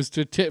that. It was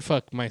to tit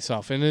fuck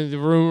myself. And then the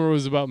rumor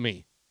was about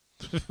me.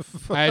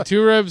 I had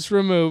 2 ribs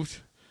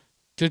removed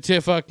to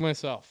tit fuck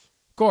myself.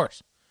 Of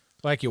course,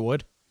 like you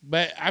would.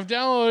 But I've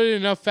downloaded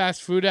enough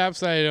fast food apps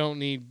that I don't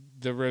need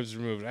the ribs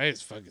removed. I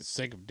just fucking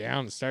stick them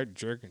down and start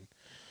jerking.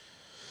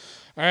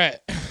 All right.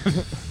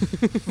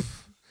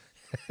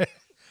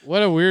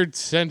 What a weird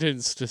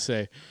sentence to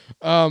say.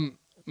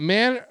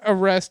 Man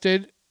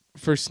arrested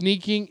for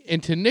sneaking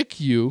into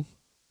NICU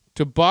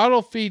to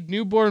bottle feed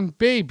newborn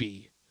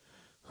baby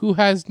who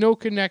has no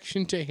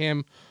connection to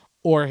him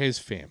or his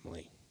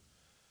family.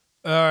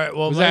 All right.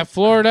 Well, Was that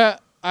Florida,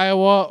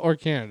 Iowa, or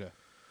Canada?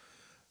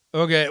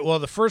 okay? Well,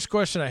 the first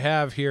question I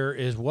have here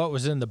is what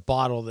was in the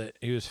bottle that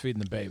he was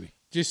feeding the baby?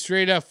 Just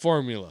straight up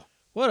formula.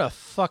 What a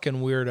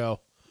fucking weirdo,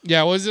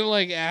 Yeah, wasn't it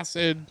like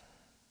acid?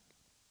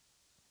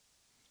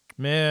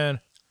 man.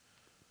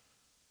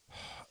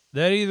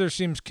 That either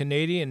seems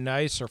Canadian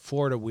nice or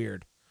Florida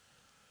weird,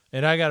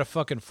 and I gotta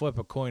fucking flip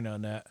a coin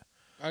on that.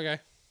 Okay.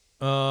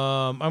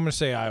 I'm gonna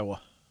say Iowa.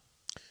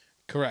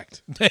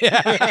 Correct.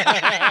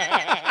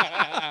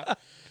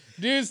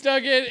 Dude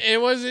stuck it.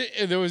 It wasn't.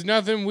 There was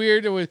nothing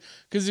weird. It was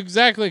because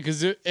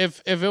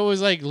if it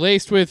was like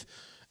laced with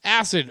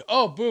acid,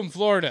 oh boom,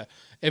 Florida.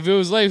 If it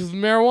was laced with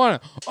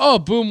marijuana, oh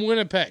boom,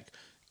 Winnipeg.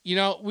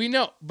 We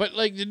know. But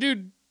like the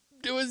dude,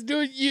 it was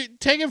you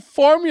taking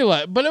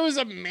formula, but it was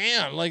a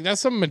man. Like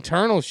that's some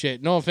maternal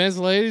shit. No offense,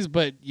 ladies,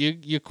 but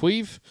you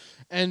queef,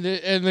 and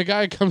the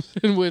guy comes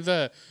in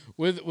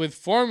with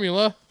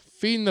formula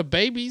feeding the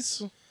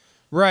babies.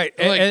 Right.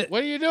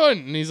 What are you doing?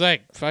 And he's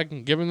like,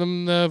 fucking giving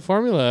them the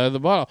formula out of the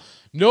bottle.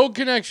 No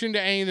connection to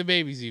any of the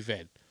babies he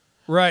fed.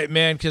 Right,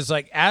 man, because,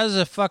 like, as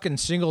a fucking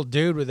single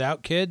dude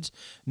without kids,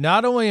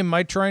 not only am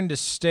I trying to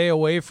stay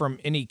away from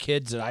any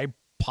kids that I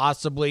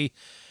possibly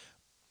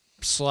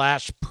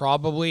 /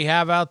 probably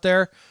have out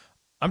there,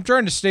 I'm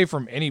trying to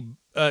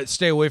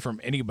stay away from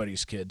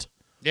anybody's kids.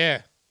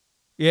 Yeah.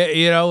 Yeah,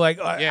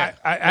 Yeah.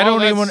 I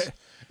don't even want to...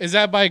 Is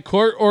that by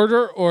court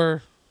order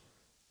or...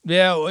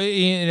 Yeah,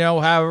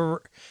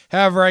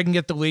 however I can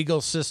get the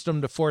legal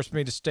system to force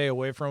me to stay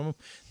away from them,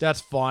 that's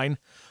fine.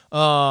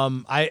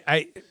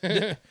 I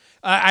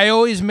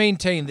always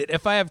maintain that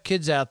if I have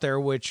kids out there,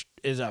 which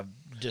is a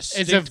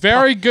distinct, it's a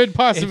very good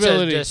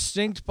possibility. It's a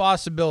distinct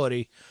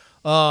possibility.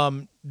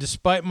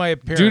 Despite my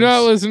appearance, do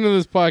not listen to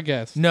this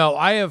podcast. No,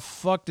 I have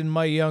fucked in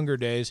my younger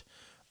days.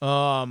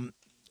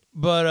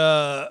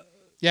 But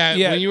Yeah,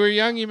 Yeah. when you were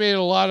young, you made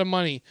a lot of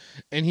money,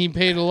 and he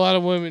paid a lot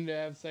of women to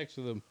have sex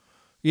with him.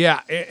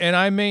 yeah, and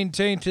I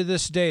maintain to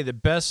this day the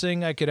best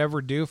thing I could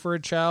ever do for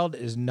a child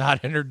is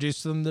not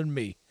introduce them to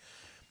me.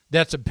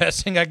 That's the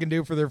best thing I can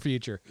do for their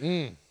future.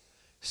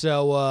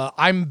 So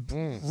I'm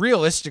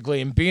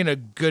realistically am being a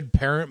good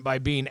parent by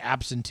being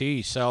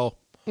absentee. So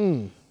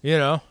you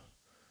know,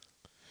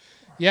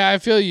 Yeah, I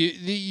feel you.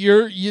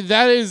 You.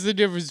 That is the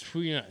difference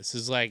between us.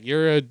 Is like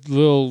you're a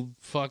little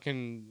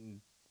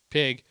fucking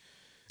pig.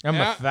 I'm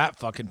Yeah. a fat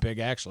fucking pig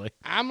actually.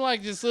 I'm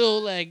like this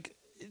little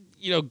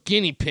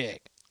guinea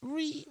pig.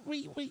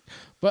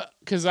 But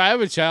because I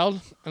have a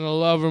child and I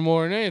love her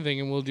more than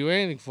anything, and will do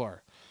anything for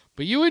her.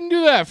 But you wouldn't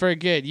do that for a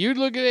kid. You'd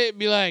look at it and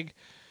be like,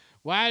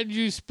 "Why did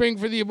you spring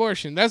for the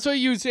abortion?" That's what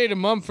you would say to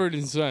Mumford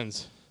and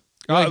Sons.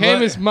 You're like, "Hey,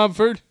 Miss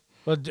Mumford,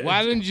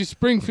 why didn't you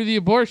spring for the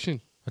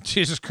abortion?"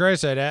 Jesus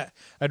Christ, I'd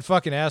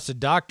fucking ask the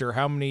doctor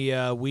how many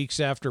weeks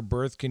after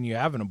birth can you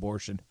have an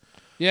abortion?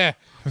 Yeah,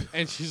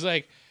 and she's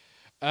like,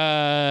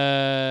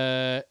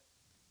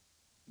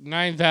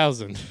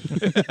 9,000.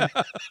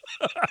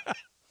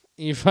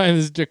 You find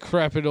this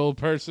decrepit old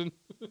person.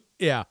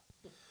 Yeah.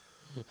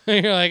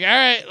 And you're like, all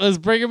right, let's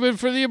bring him in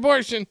for the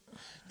abortion.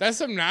 That's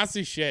some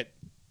Nazi shit.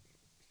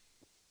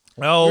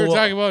 Oh, We were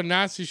talking about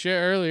Nazi shit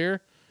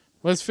earlier.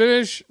 Let's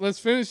finish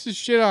this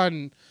shit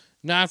on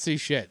Nazi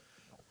shit.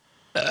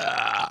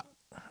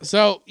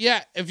 So,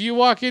 yeah, if you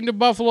walk into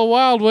Buffalo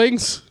Wild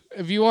Wings,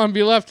 if you want to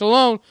be left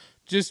alone,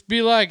 just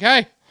be like,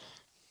 hey,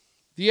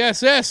 the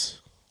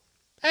SS,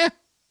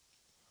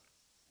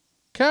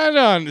 kind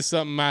of onto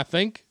something, I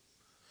think.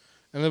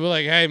 And they'll be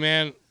like, hey,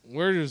 man,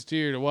 we're just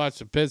here to watch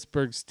the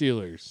Pittsburgh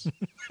Steelers.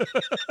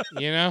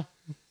 You know?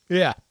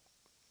 yeah.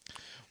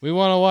 We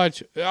want to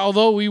watch,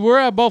 although we were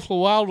at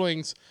Buffalo Wild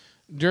Wings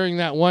during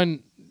that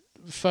one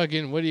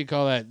fucking, what do you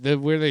call that?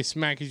 Where they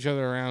smack each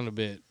other around a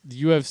bit.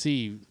 The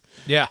UFC,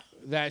 Yeah.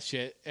 that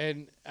shit.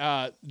 And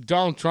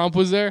Donald Trump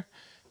was there.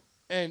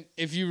 And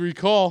if you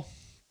recall,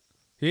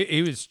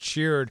 He was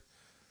cheered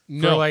for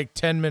no, like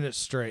 10 minutes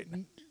straight.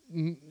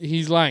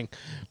 he's lying.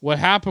 What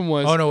happened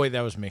was, Oh, no, wait,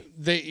 that was me.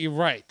 you're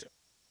right.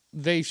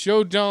 They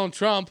showed Donald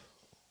Trump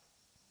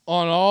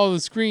on all the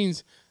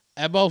screens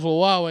at Buffalo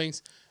Wild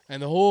Wings,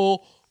 and the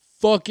whole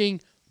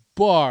fucking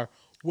bar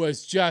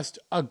was just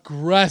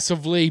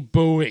aggressively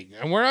booing.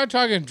 And we're not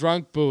talking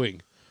drunk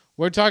booing.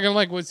 We're talking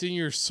like what's in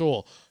your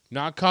soul.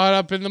 Not caught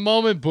up in the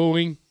moment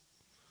booing,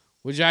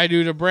 which I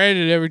do to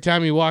Brandon every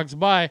time he walks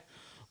by,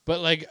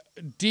 but like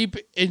deep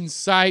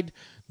inside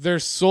their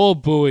soul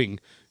booing.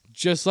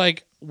 Just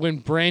like when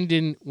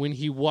Brandon, when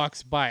he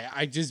walks by,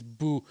 I just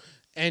boo.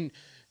 And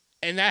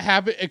that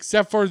happened,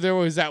 except for there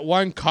was that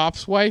one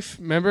cop's wife,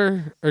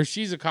 remember? Or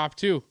she's a cop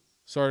too,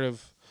 sort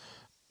of.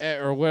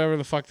 Or whatever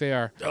the fuck they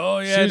are. Oh,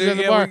 yeah, She was dude, at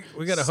the bar,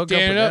 we got to hook up with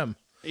standing them.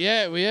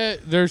 Yeah,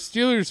 they're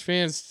Steelers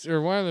fans,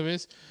 or one of them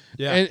is.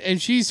 Yeah.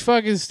 And she's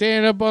fucking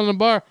standing up on the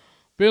bar,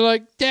 being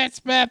like,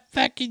 that's my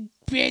fucking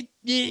bitch.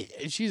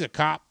 And she's a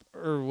cop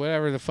or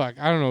whatever the fuck.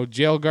 I don't know,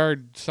 jail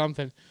guard,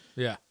 something.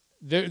 Yeah.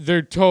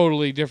 They're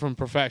totally different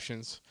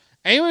professions.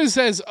 Anyone who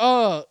says,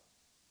 oh,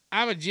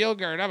 I'm a jail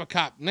guard, I'm a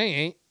cop. No, you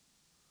ain't.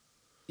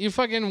 You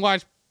fucking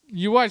watch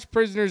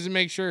prisoners and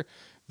make sure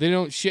they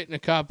don't shit in a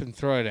cup and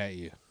throw it at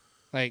you.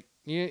 Like,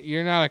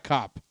 you're not a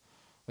cop.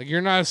 Like,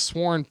 you're not a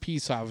sworn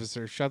peace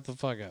officer. Shut the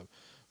fuck up.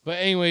 But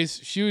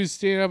anyways, she was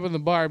standing up in the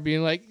bar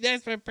being like,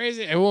 that's my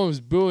president. Everyone was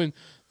booing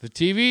the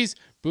TVs,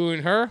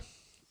 booing her.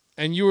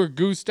 And you were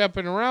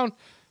goose-stepping around.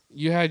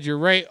 You had your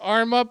right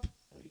arm up.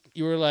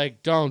 You were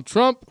like, Donald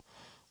Trump,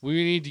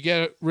 we need to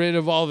get rid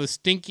of all the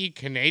stinky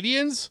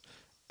Canadians.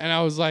 And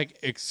I was like,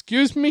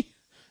 excuse me?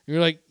 You were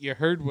like, you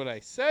heard what I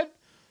said?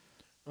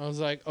 I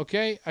was like,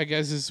 okay, I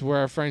guess this is where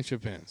our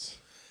friendship ends.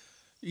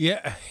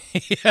 Yeah.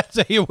 Yeah,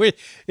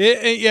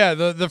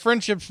 the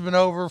friendship's been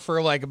over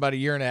for like about a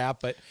year and a half,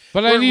 but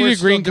I need we're a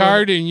still green doing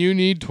card and you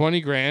need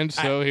 20 grand,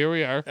 so here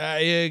we are. Yeah,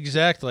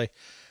 exactly.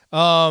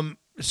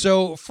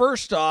 So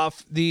first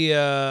off,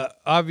 the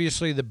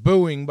obviously the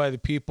booing by the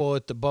people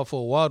at the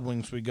Buffalo Wild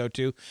Wings we go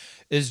to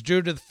is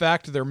due to the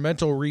fact of their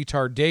mental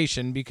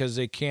retardation because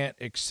they can't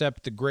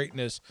accept the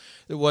greatness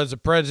that was the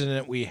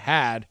president we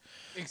had.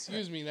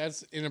 Excuse me,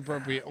 that's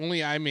inappropriate.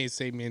 Only I may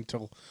say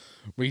mental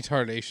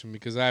retardation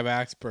because I have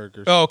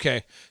Asperger's. Oh,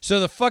 okay. So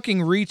the fucking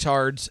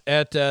retards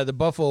at the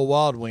Buffalo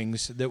Wild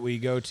Wings that we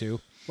go to.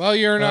 Well,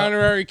 you're an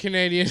honorary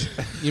Canadian.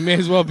 You may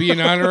as well be an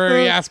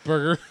honorary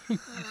Asperger.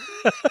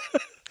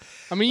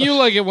 I mean, you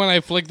like it when I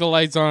flick the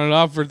lights on and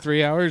off for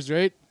 3 hours,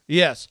 right?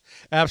 Yes,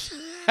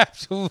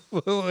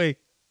 absolutely.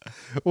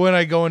 When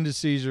I go into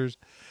seizures.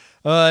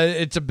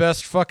 It's the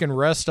best fucking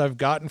rest I've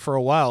gotten for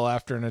a while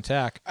after an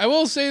attack. I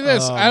will say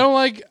this: I don't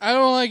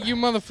like you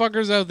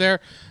motherfuckers out there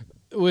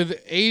with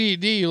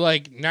ADD,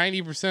 like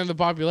 90% of the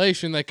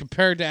population, that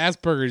compared to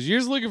Asperger's. You're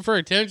just looking for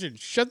attention.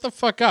 Shut the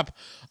fuck up.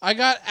 I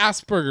got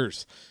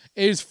Asperger's,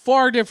 is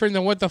far different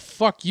than what the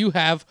fuck you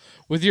have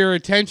with your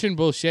attention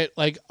bullshit.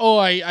 Like, oh,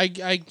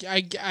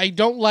 I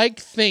don't like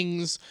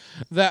things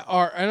that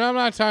are, and I'm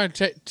not trying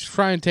to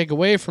try and take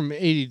away from ADD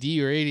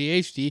or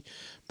ADHD,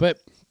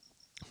 but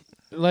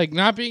like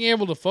not being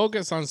able to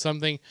focus on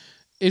something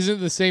isn't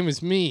the same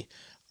as me.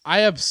 I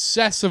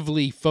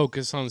obsessively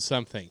focus on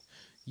something.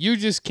 You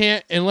just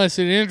can't unless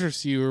it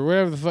interests you or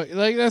whatever the fuck.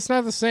 Like, that's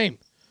not the same.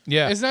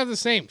 Yeah. It's not the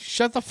same.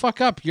 Shut the fuck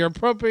up. You're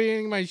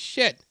appropriating my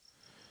shit.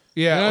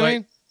 Yeah. You know what I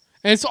mean?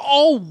 And it's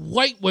all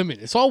white women.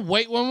 It's all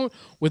white women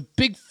with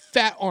big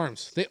fat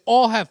arms. They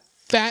all have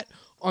fat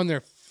on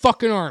their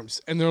fucking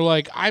arms. And they're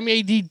like, I'm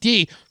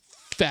ADD.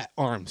 Fat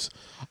arms.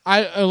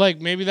 I like,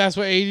 maybe that's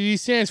what ADD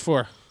stands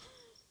for.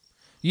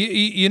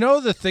 You know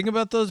the thing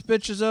about those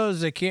bitches, though,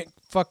 is they can't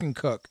fucking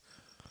cook.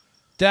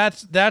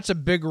 That's a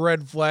big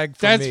red flag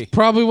for me. That's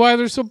probably why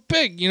they're so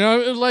big, you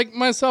know, like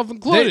myself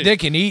included. They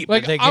can eat,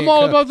 like, but they can't I'm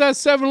all cook. about that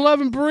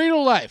 7-Eleven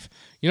burrito life.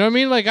 You know what I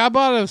mean? Like, I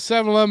bought a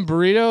 7-Eleven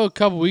burrito a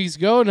couple weeks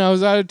ago, and I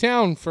was out of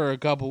town for a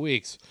couple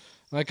weeks.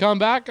 And I come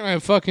back, and I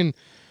fucking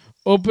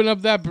open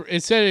up that.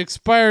 It said it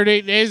expired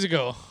 8 days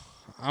ago.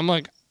 I'm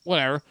like,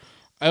 whatever.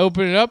 I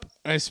open it up,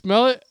 and I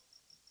smell it,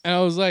 and I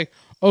was like,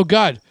 oh,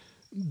 God,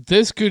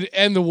 this could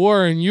end the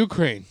war in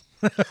Ukraine.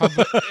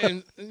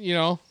 And, you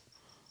know,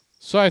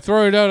 so I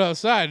throw it out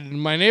outside in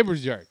my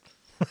neighbor's yard.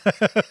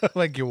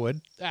 Like you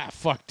would. Ah,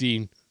 fuck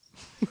Dean.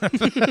 All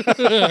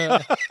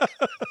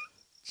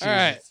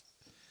right.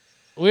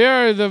 We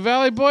are the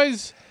Valley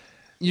Boys.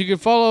 You can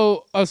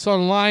follow us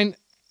online.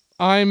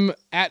 I'm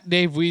at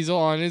Dave Weasel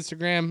on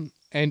Instagram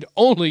and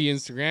only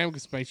Instagram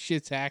because my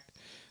shit's hacked.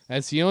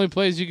 That's the only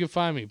place you can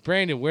find me.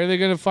 Brandon, where are they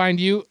going to find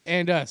you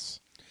and us?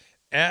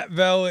 At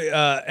Valley,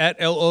 at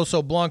El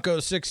Oso Blanco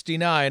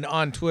 69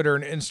 on Twitter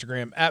and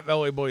Instagram. At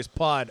Valley Boys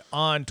Pod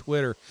on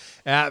Twitter.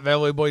 At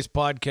Valley Boys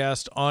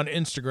Podcast on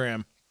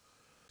Instagram.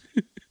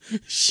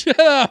 Shut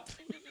up.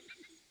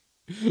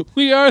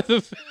 We are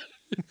the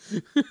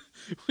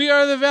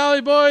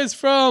Valley Boys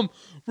from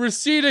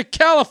Reseda,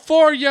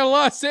 California,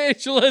 Los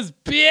Angeles,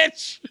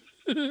 bitch.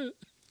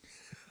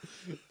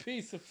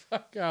 Piece of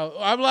fuck out.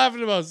 I'm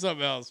laughing about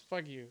something else.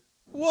 Fuck you.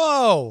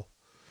 Whoa.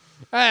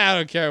 I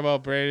don't care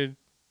about Brandon.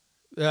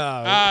 No,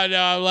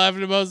 I'm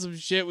laughing about some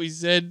shit we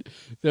said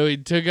that we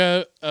took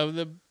out of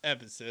the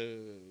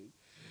episode.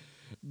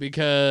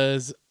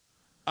 Because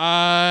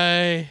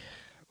I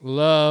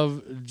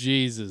love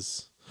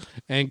Jesus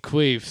and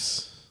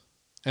queefs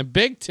and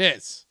big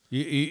tits.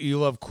 You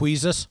love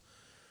Queezus?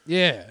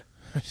 Yeah.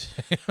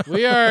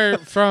 We are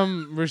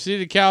from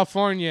Reseda,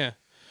 California.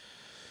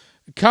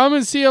 Come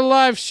and see a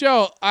live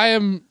show. I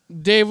am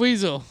Dave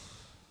Weasel.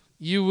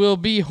 You will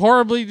be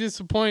horribly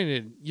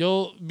disappointed.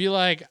 You'll be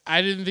like,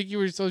 I didn't think you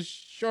were so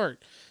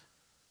short.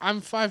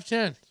 I'm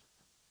 5'10".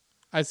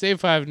 I say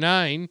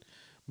 5'9",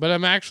 but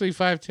I'm actually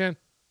 5'10".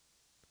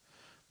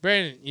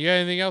 Brandon, you got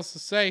anything else to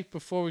say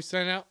before we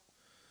sign out?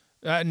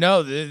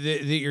 No, that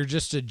you're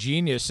just a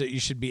genius, that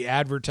you should be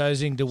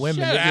advertising to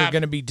women Shut that up. you're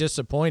going to be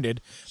disappointed,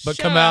 but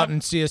Shut come out up.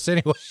 and see us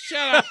anyway.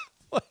 Shut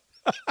up.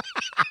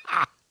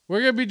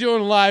 We're going to be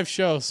doing live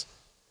shows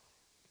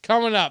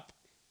coming up.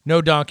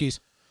 No donkeys.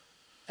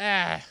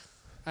 I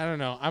don't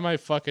know. I might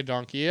fuck a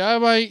donkey. I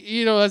might,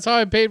 that's how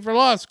I paid for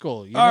law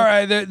school. You know? All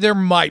right, there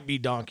might be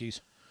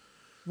donkeys.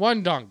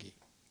 One donkey.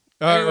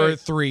 Or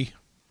Anyways. 3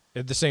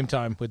 at the same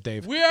time with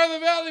Dave. We are the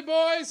Valley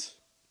Boys.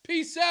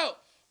 Peace out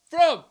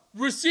from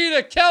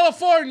Reseda,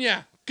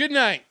 California. Good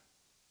night.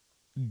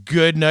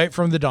 Good night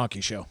from the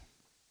Donkey Show.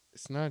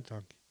 It's not a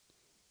donkey.